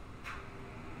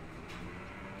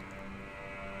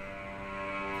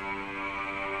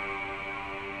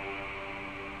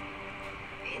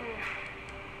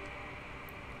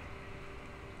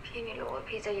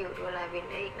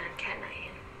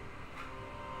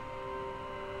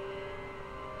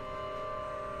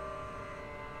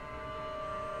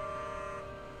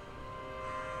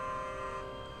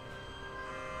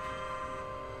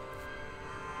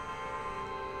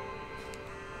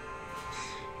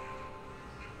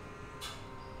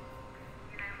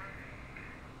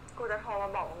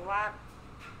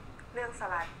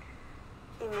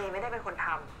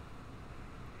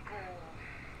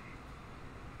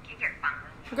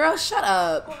 Girl, shut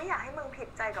up.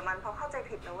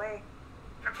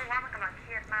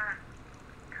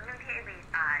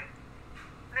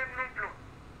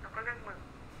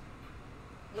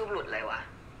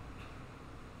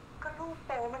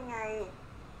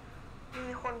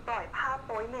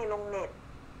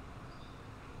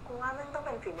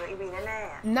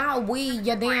 Not we,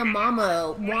 your damn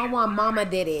mama. Wanwan mama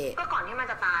did it.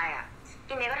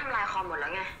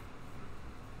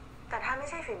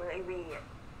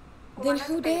 Then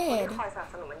who did?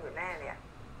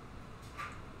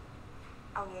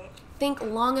 Think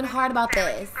long and hard about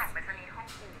this.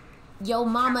 Your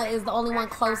mama is the only one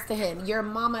close to him. Your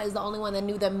mama is the only one that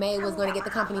knew that May was going to get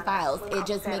the company files. It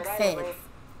just makes sense.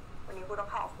 วันนี้กูต้อง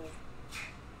เข้าออฟฟิศ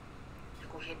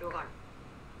กูคิดดูก่อน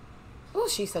Oh,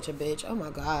 she's such a bitch. Oh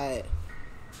my god.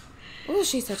 Oh,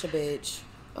 she's such a bitch.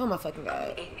 Oh my fucking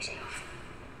god. เองไม่ใช่หรอ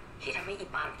ที่ทำให้อี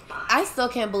ปานตาย I still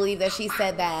can't believe that she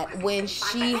said that when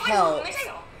she helped.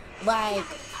 Like,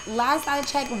 last I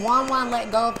checked, Wan let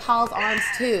go of Paul's arms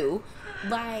too.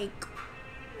 Like,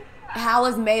 how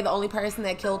is May the only person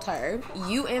that killed her?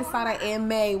 You, Insada, and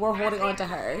May were holding on to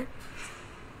her.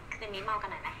 คืนนี้เมากัน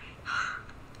หน่อยไหม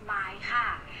ไม่ค่ะ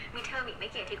มีเทอมอีกไม่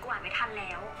กี่อาทิตย์กูอ่านไม่ทันแ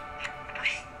ล้ว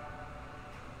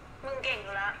มึงเก่งอ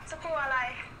ยู่แล้วจะกลัวอะไร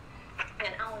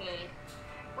งั้นเอางี้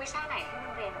วิชาไหนที่มึ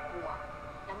งเรียนกับกูอะ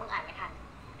แล้วมึงอ่านไม่ทัน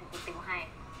เดี๋ยวกูติวให้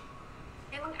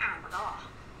นี่มึงอ่านมาแล้วเหรอ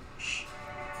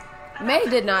May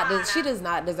did not, she does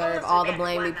not deserve all the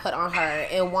blame we put on her.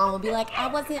 And Juan will be like,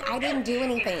 I didn't do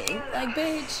anything. Like,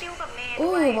 bitch.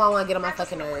 Ooh, Juan get on my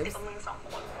fucking nerves.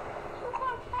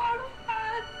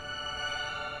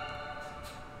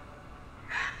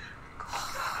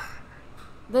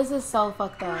 This is so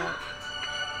fucked up.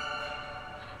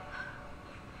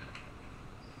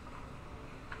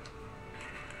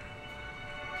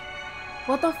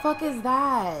 What the fuck is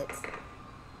that?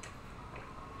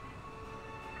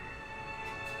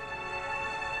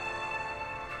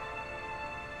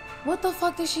 What the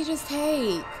fuck did she just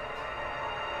take?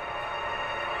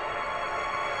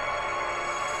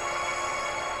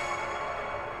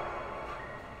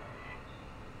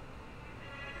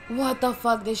 What the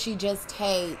fuck did she just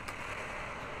take?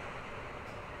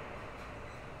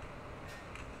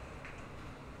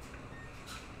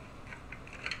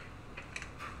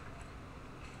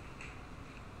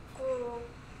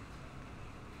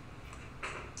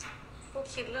กู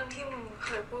คิดเรื่องที่มึงเค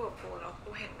ยพูดกับกูแล้วกู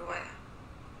เห็นด้วยอะ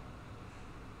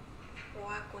กู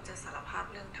ว่ากูจะสารภาพ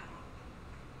เรื่องทั้งหมด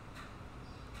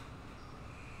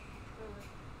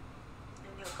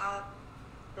งั้นเดี๋ยวก็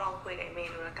ลองคุยกับไอ้เม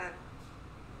ย์ดูแล้วกัน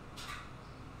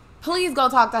Please go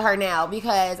talk to her now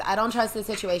because I don't trust this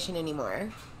situation anymore.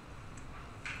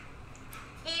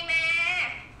 อีเม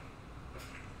ย์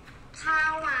ข้า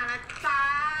วมาแล้วจ้า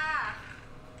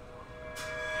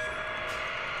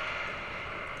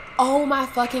Oh my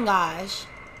fucking gosh.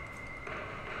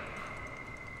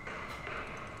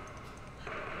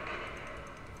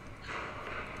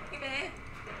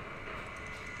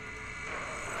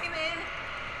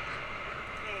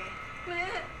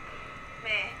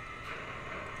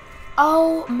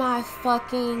 Oh my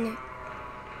fucking...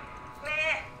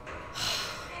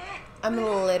 I'm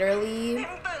literally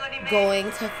going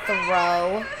to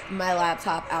throw my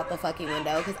laptop out the fucking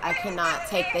window because I cannot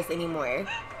take this anymore.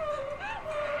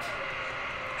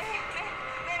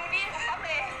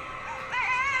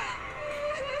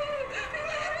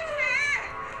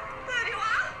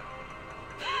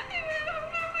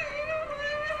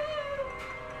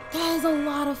 That is a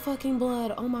lot of fucking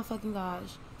blood. Oh my fucking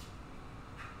gosh.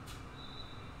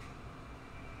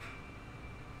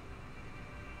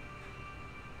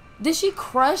 Did she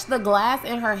crush the glass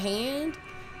in her hand?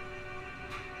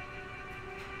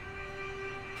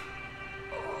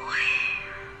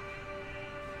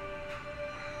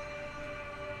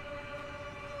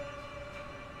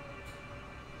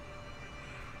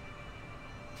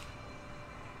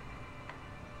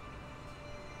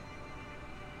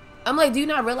 I'm like, do you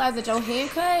not realize that your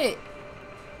hand cut?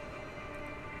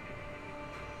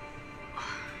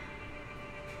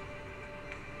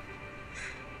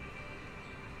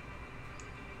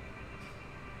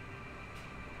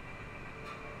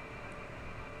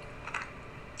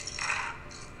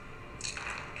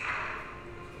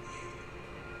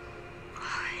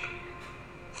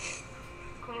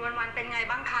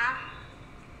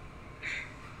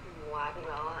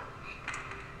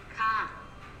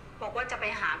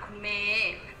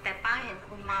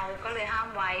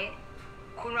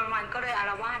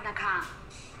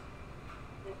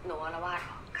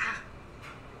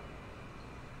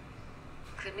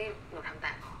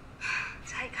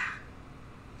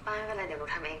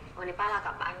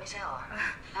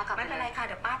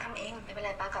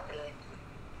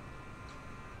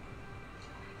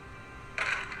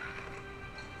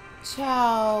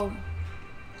 Child.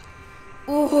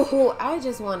 Ooh, I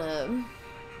just wanna.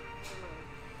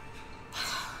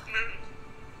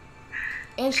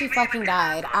 And she fucking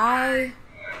died.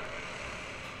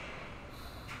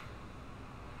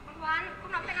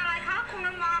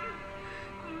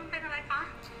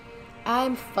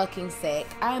 I'm fucking sick.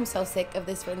 I am so sick of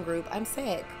this friend group. I'm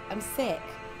sick. I'm sick.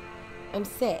 I'm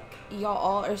sick. Y'all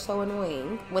all are so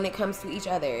annoying when it comes to each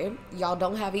other. Y'all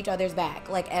don't have each other's back,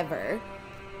 like ever.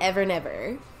 Ever,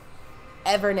 never.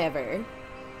 Ever, never.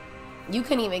 You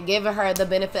couldn't even give her the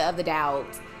benefit of the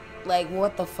doubt. Like,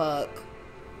 what the fuck?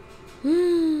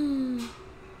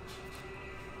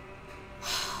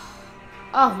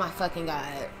 Oh my fucking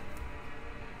God.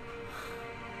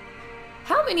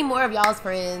 How many more of y'all's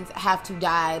friends have to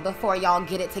die before y'all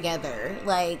get it together?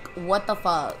 Like, what the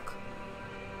fuck?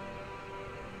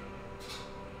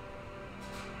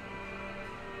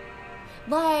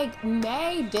 Like,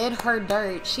 May did her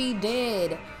dirt. She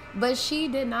did. But she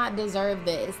did not deserve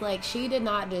this. Like, she did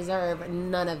not deserve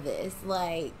none of this.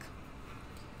 Like,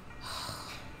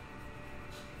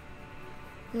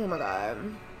 oh my God.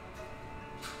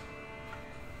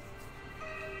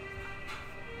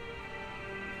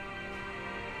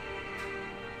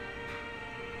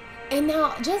 And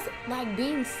now, just like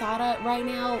being sought up right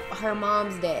now, her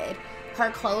mom's dead. Her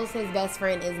closest best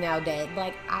friend is now dead.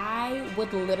 Like, I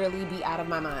would literally be out of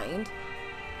my mind.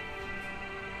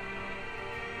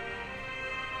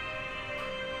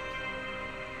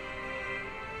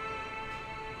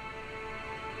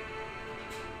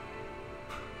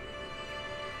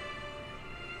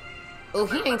 Oh,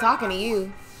 he ain't talking to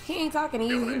you. He ain't talking to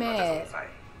you. He mad.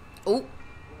 Oh.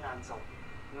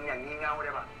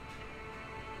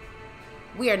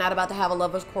 We are not about to have a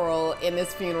lover's quarrel in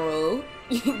this funeral.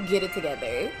 Get it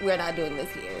together. We're not doing this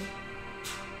here.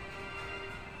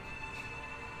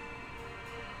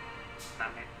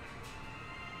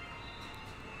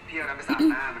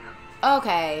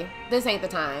 Okay, this ain't the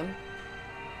time.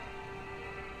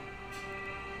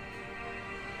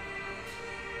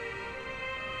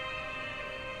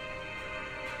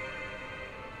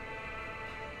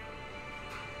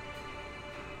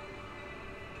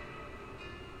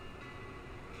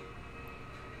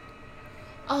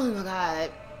 Oh my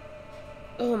God.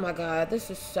 Oh my God. This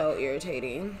is so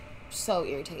irritating. So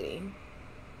irritating.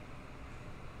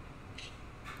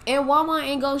 And Walmart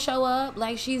ain't gonna show up.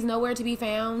 Like, she's nowhere to be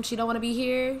found. She don't want to be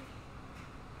here.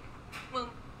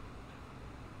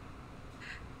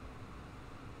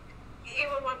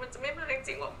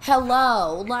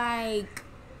 Hello. Like,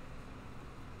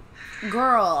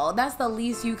 girl, that's the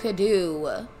least you could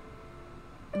do.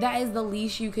 That is the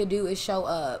least you could do, is show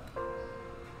up.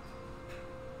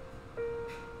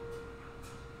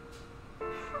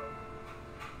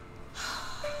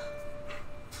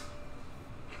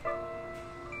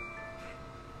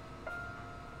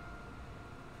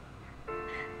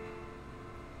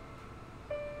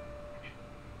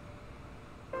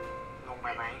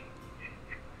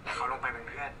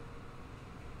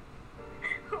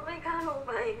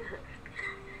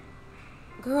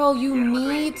 Girl, you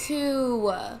need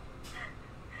to.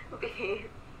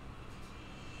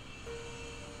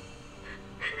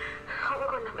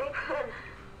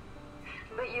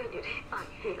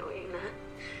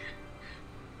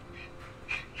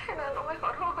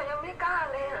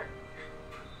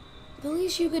 The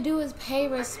least you could do is pay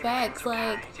respects.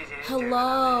 Like,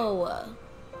 hello.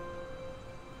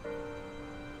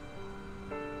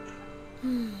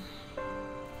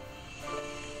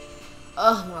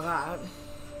 Oh my God.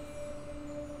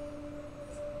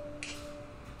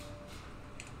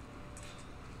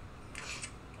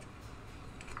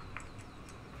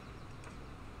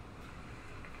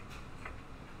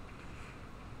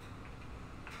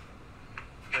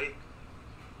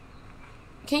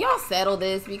 Can y'all settle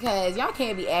this? Because y'all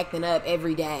can't be acting up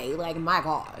every day. Like, my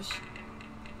gosh.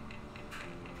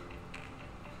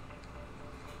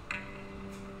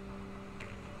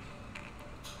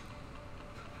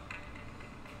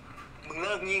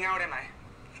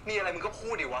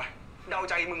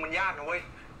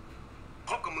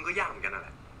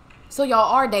 So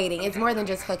y'all are dating. It's more than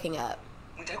just hooking up.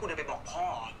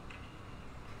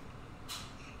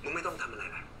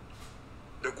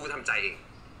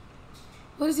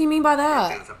 What does he mean by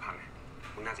that?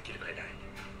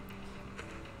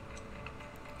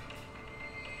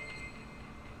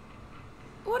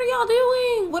 What are y'all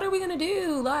doing? What are we gonna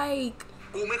do? Like,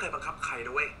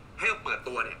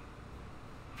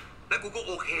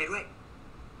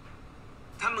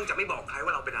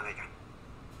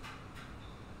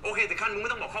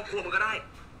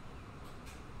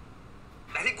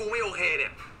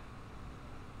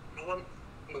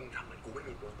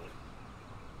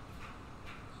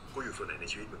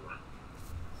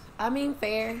 I mean,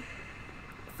 fair.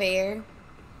 Fair.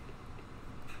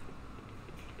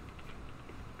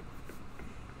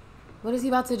 What is he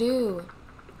about to do?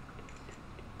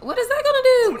 What is that gonna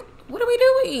do? What are we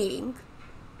doing?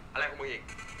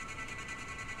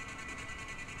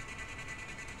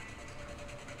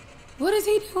 What is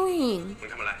he doing?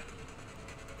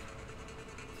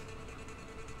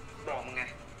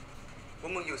 ว่า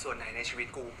มึงอยู่ส่วนไหนในชีวิต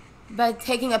กู But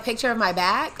taking a picture of my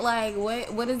back? Like,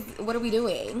 what are we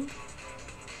doing?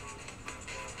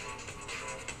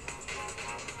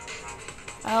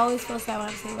 I always feel sad when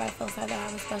I'm saying, but I feel sad that I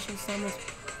have a special so much.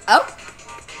 Oh!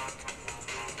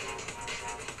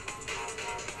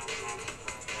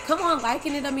 Come on,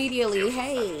 liking it immediately.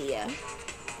 Hey.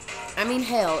 I mean,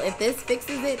 hell, if this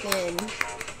fixes it, then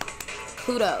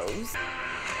kudos.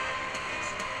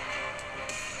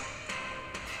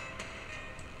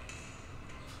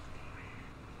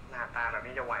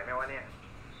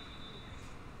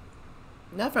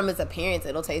 Not from its appearance,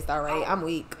 it'll taste alright. I'm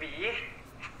weak. หวี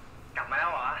กลับมาแล้ว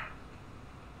เหรอ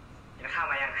กินข้าว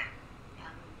มายัง ยั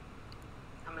ง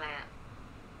ทำอะไรอ่ะ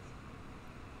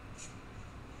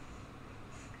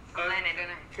ทำอะไรไหนดู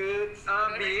หน่อย คือ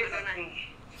บี ดูหน่อย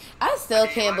I still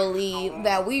can't believe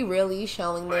that we really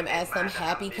showing them as some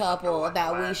happy couple that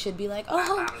we should be like,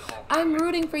 oh, I'm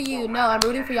rooting for you. No, I'm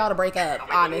rooting for y'all to break up,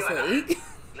 honestly.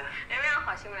 ไม่เอาข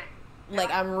อชิมหน่อย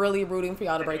Like, I'm really rooting for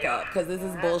y'all to break up because this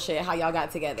is bullshit how y'all got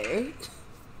together.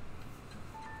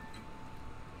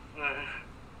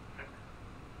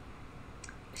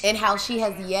 And how she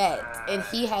has yet, and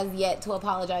he has yet to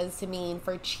apologize to Mean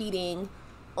for cheating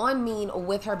on Mean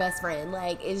with her best friend.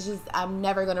 Like, it's just, I'm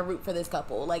never gonna root for this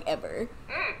couple, like, ever.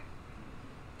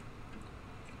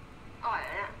 อร่อยน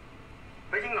ะเนี่ย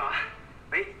เฮ้ยจริงเหรอ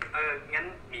เฮ้ยงั้น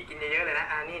บีกินเยอะๆเลยนะ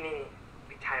นี่พ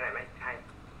ริกไทยหน่อยไหมพริกไทย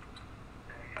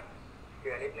เก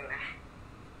ลือนิดนึงนะ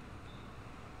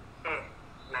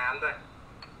น้ำด้วย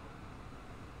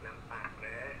น้ำเปล่าเล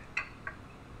ย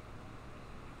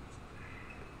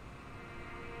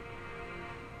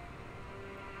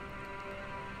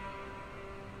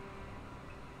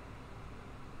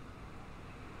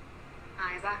อา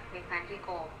ยปะมีแฟนที่โก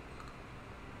ง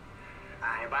อ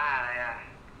ายบ้าอะไรอ่ะ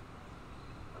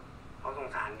เขาสง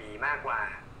สารบีมากกว่า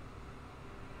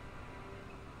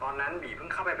ตอนนั้นบีเพิ่ง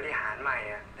เข้าไปบริหารใหม่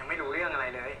อ่ะยังไม่รู้เรื่องอะไร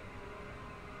เลย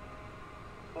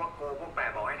พวกแปะ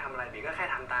บอกให้ทำอะไรบีก็แค่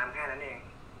ทำตามแค่นั้นเอง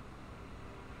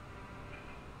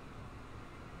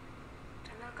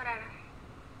ฉันเลิกก็ได้นะ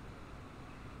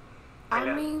I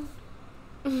mean,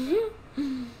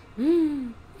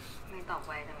 ไม่ตอบไ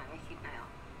วแต่มันไม่คิดหน่อยหรอ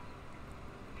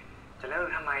จะเลิก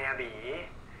ทำไมอะบี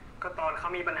ก็ตอนเขา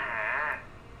มีปัญหา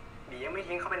บียังไม่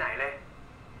ทิ้งเขาไปไหนเลย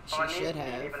ตอนนี้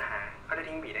บีมีปัญหาเขาจะ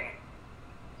ทิ้งบีได้ไง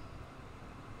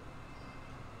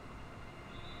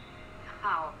ถ้า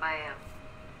ข่าวออกไปอ่ะ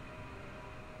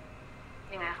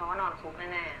ยังไงเขาก็นอนคุกแ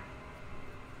น่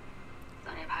ๆต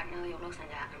อนนี้พาร์ทเนอร์ยกเลิกสัญ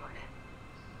ญากันหมดเลย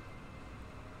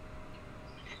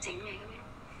จะจริงไงก็ไม่รู้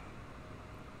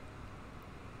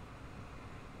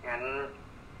งั้น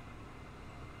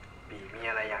บีมี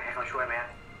อะไรอยากให้เขาช่วยไหม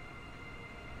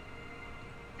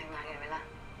แต่งงานกันไหมล่ะ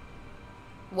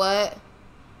what?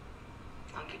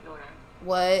 ลองคิดดูนะ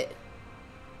What?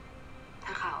 ถ้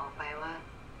าข่าวออกไปว่า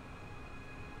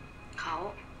เขา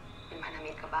เป็นพันธ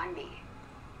มิตรกับบ้านบี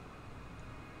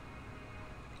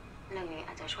เรื่องนี้อ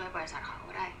าจจะช่วยบริษัทเขา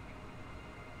ก็ได้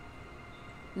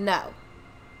No.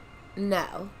 No.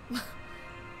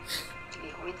 บี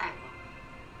เขาไม่แต่งหรอก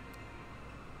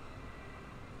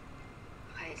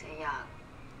ใครจะอยาก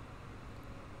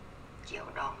เกี่ยว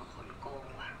ดองกับคนโกง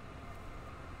วะ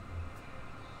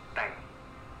แต่ง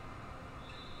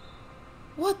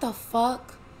What the fuck?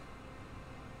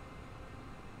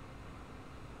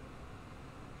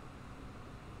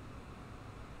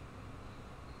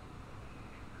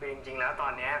 คือจริงๆแล้วตอ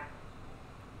นเนี้ย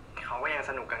เขาก็ยัง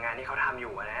สนุกกับงานที่เขาทำอ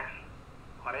ยู่อะนะ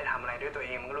พอได้ทำอะไรด้วยตัวเอ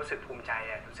งมันก็รู้สึกภูมิใจ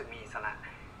อะรู้สึกมีอิสระ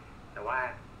แต่ว่า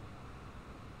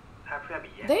ถ้าเพื่อ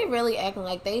บีอะ They really acting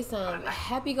like they some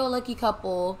happy-go-lucky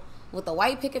couple with a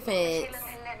white picket ไม่ใช่ fence. เรื่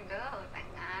องเล่นๆเด้อแต่ง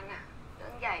งานอะเรื่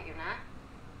องใหญ่อยู่นะ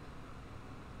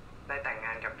ได้แต่งง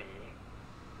านกับบี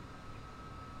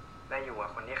ได้อยู่กับ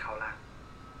คนที่เขารัก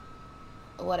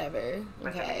Whatever. มั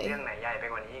นจะมี Okay. เรื่องไหนใหญ่ไป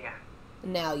กว่านี้อีกอะ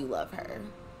Now you love her.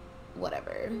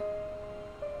 Whatever.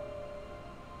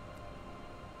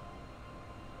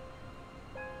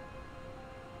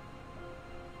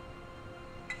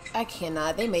 I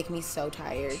cannot. They make me so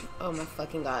tired. Oh my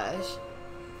fucking gosh.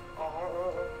 อ๋อ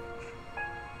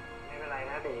ไม่เป็นไร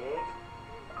นะบี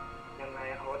ยังไง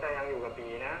เขาจะยังอยู่กับบี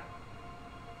นะ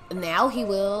Now he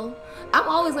will. I'm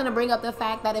always going to bring up the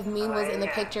fact that if Mean was in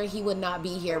the picture, he would not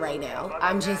be here right now.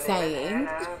 I'm just saying.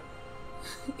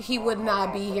 He would not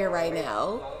be here right now.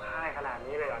 ร้องไห้ขนาด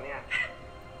นี้เลยเหรอเนี่ย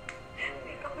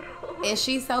And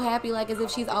she's so happy, like as if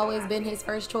she's always been his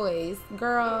first choice.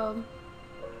 Girl,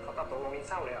 เขาตัดตัวลงนี้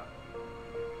เศร้าเลยเหรอ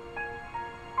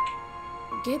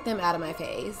get them out of my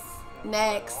face.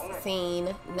 Next scene.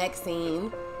 Next scene.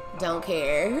 Don't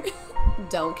care.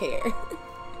 Don't care.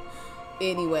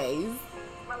 Anyways.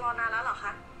 มารอนานแล้วเหรอ ค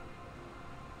ะ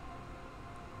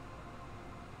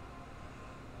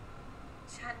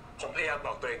ผมพยายามบ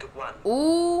อกตัวเองทุกวัน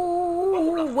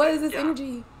Ooh, what is this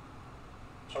energy?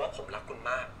 เพราะว่าผมรักคุณ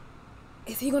มาก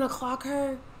Is he gonna clock her?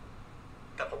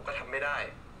 แต่ผมก็ทำไม่ได้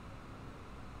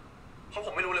เพราะผ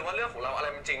มไม่รู้เลยว่าเรื่องของเราอะไร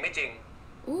มันจริงไม่จริง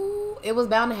Ooh, it was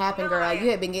bound to happen, girl. You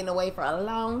had been getting away for a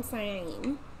long time.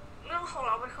 เรื่องของเ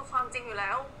รามันคือความจริงอยู่แ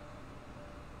ล้ว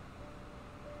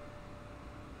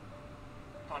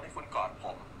ตอนที่คุณกอดผ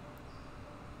ม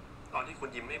ตอนที่คุณ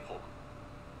ยิ้มให้ผม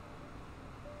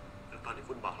และตอนที่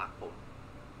คุณบอกรักผม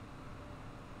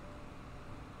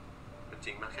มันจ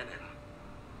ริงมากแค่ไหนล่ะ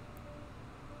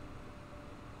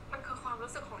มันคือความ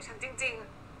รู้สึกของฉันจริง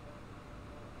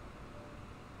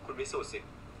ๆคุณพิสูจน์สิ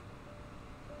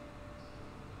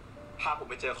พาผม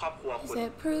ไปเจอครอบครัวคุณ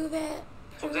Said, prove it.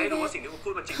 ผมจะให้รู้ว่าสิ่งที่คุณพู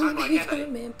ดมันจริงมากน้อย Come แค่ไห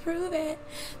น on, prove it.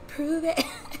 Prove it.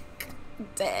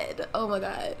 Dead. Oh my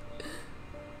god.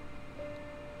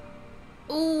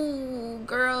 Ooh,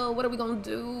 girl, what are we gonna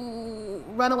do?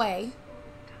 Run away.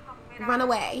 Run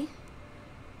away.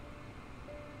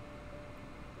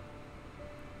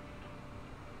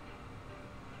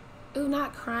 Ooh, not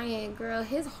crying, girl.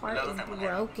 His heart is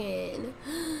broken.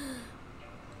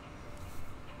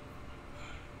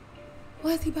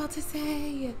 What's he about to say?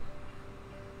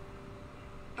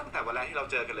 ตั้งแต่วันแรกที่เรา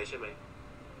เจอกันเลยใช่ไหม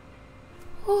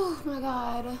Oh my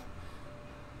god.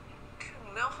 ถึง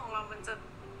เรื่องของเรามันจะ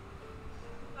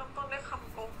เริ่มต้นด้วยค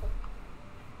ำโกหก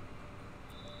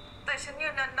แต่ฉันยื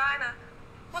นยันได้นะ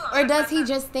Or does he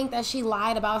just think that she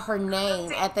lied about her name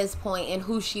at this point and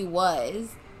who she was?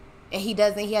 And he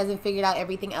hasn't figured out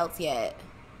everything else yet.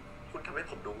 คุณทำให้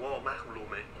ผมดูโง่มากคุณรู้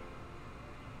ไหม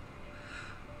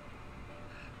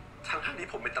ทั้งที่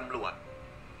ผมเป็นตำรวจ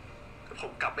แต่ผ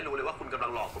มกลับไม่รู้เลยว่าคุณกำลั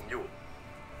งหลอกผมอยู่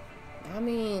I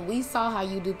mean, we saw how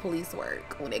you do police work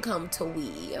when it comes to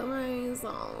weed. Alright,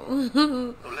 so.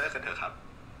 เราเลิกกันเถอะครับ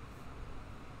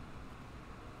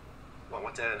หวังว่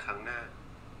าเจอกันครั้งหน้า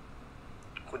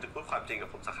คุณจะพูดความจริงกับ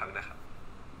ผมสักครั้งนะครับ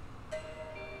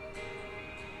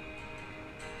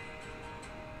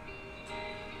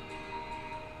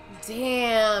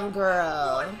Damn,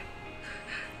 girl.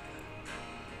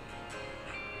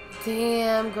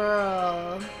 Damn,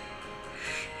 girl.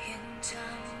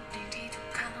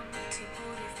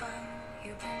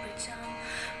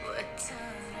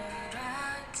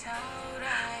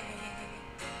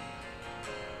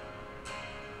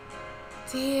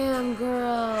 Damn,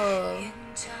 girl.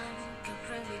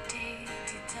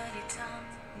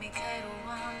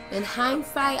 In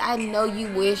hindsight, I know you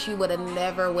wish you would have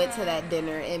never went to that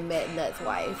dinner and met Nut's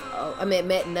wife. Oh, I meant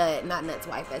met Nut, not Nut's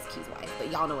wife, that's Key's wife,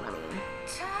 but y'all know what I mean.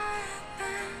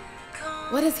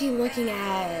 What is he looking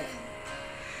at?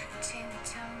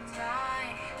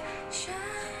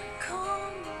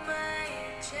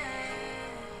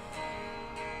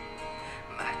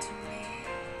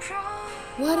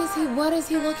 What is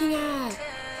he looking at?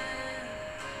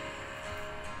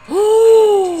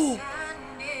 Ooh!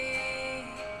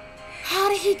 How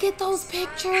did he get those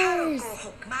pictures?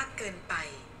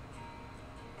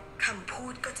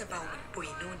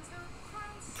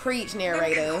 Preach,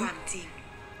 narrator.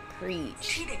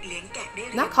 Preach.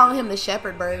 Not calling him the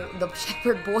shepherd bird, the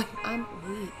shepherd boy. I'm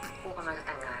weak.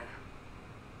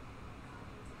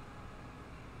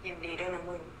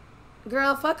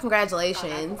 Girl, fuck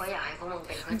congratulations.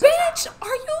 Bitch,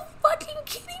 are you fucking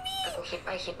kidding me?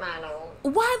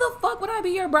 Why the fuck would I be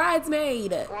your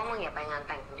bridesmaid?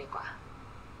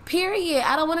 Period.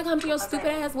 I don't want to come to your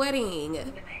stupid ass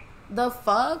wedding. The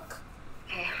fuck?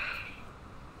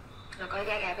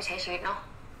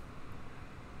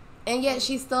 And yet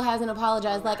she still hasn't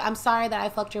apologized. Like, I'm sorry that I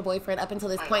fucked your boyfriend up until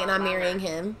this point and I'm marrying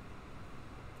him.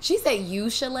 She said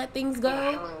you should let things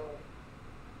go.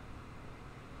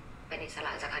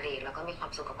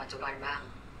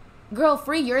 Girl,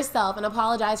 free yourself and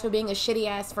apologize for being a shitty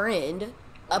ass friend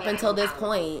up until this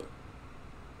point.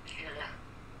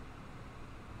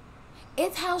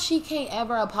 It's how she can't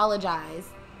ever apologize.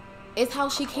 It's how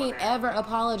she can't ever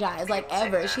apologize, like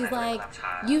ever. She's like,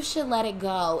 you should let it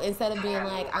go instead of being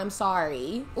like, I'm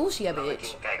sorry. Ooh, she a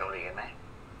bitch.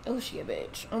 Ooh, she a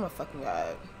bitch. Oh my fucking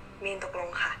god.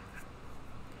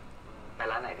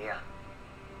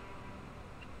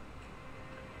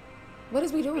 What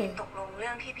is we doing?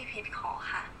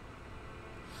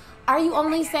 Are you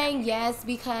only saying yes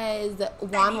because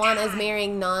Wan is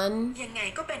marrying Nun?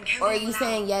 Or are you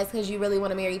saying yes because you really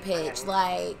want to marry Pitch?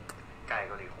 Like,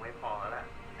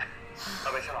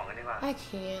 I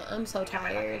can't. I'm so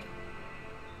tired.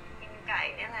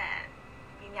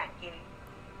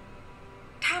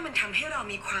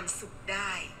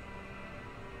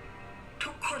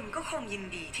 ทุกคนก็คงยิน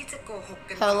ดีที่จะโกหก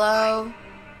กัน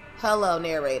Hello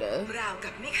narrator ราว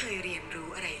กับไม่เคยเรียนรู้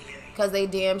อะไรเลย because they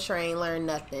damn sure ain't learned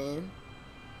nothing.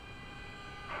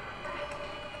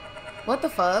 What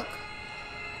the fuck?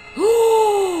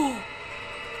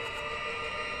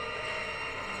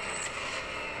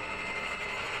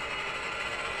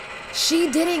 She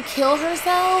didn't kill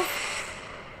herself?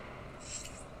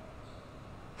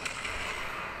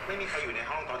 ไม่มีใครอยู่ใน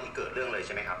ห้องตอนที่เกิดเรื่องเลยใ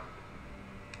ช่ไหมครับ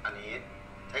อันนี้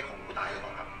ใช่ของผู้ตายหรือเป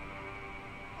ล่าครับ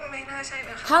ไม่น่าใช่น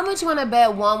ะคะ How much you wanna bet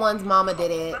Wanwan's mama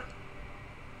did it?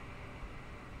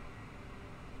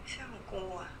 ใช่ของกู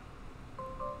อะ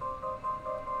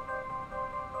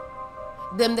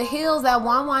Them the heels that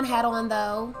Wanwan had on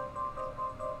though.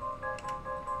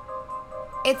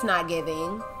 It's not giving.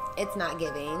 It's not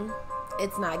giving.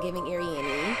 It's not giving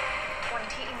Ariane. คน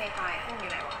ที่อีเมย์ตายมึงอยู่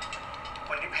ไหนวะ ค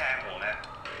นที่แพงผมนะ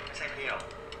ไม่ใช่พี่หรอก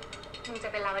มึงจะ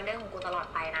เป็นลาเวนเดอร์ของกูตลอด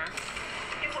ไปนะ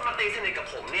ที่คุณมาตีสนิทกับ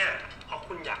ผมเนี่ย เพราะ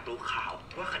คุณอยากรู้ข่าว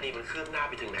ว่าคดีมันคืบหน้า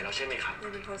ไปถึงไหนแล้วใช่ไหมครับ มึ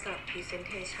งเป็นโทรศัพท์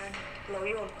presentation แล้ว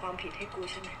โยนความผิดให้กู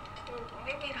ใช่ไหมไ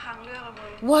ม่มีทางเลือกอะมึ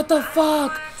ง What the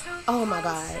fuck? Oh my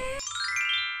god.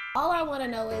 All I want to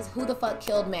know is who the fuck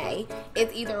killed May.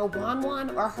 It's either Wanwan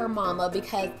or her mama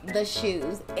because the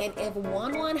shoes. And if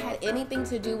Wanwan had anything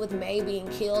to do with May being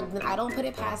killed, then I don't put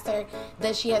it past her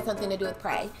that she had something to do with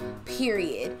Prey.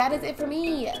 Period. That is it for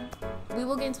me. We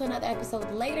will get into another episode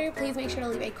later. Please make sure to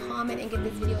leave a comment and give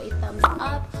this video a thumbs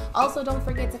up. Also, don't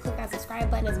forget to click that subscribe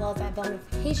button as well as that bell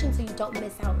notification so you don't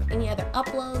miss out on any other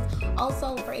uploads.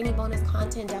 Also, for any bonus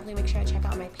content, definitely make sure to check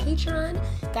out my Patreon.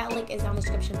 That link is down in the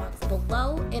description box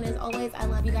below. And as always, I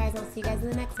love you guys. I'll see you guys in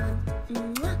the next one.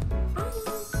 Mwah.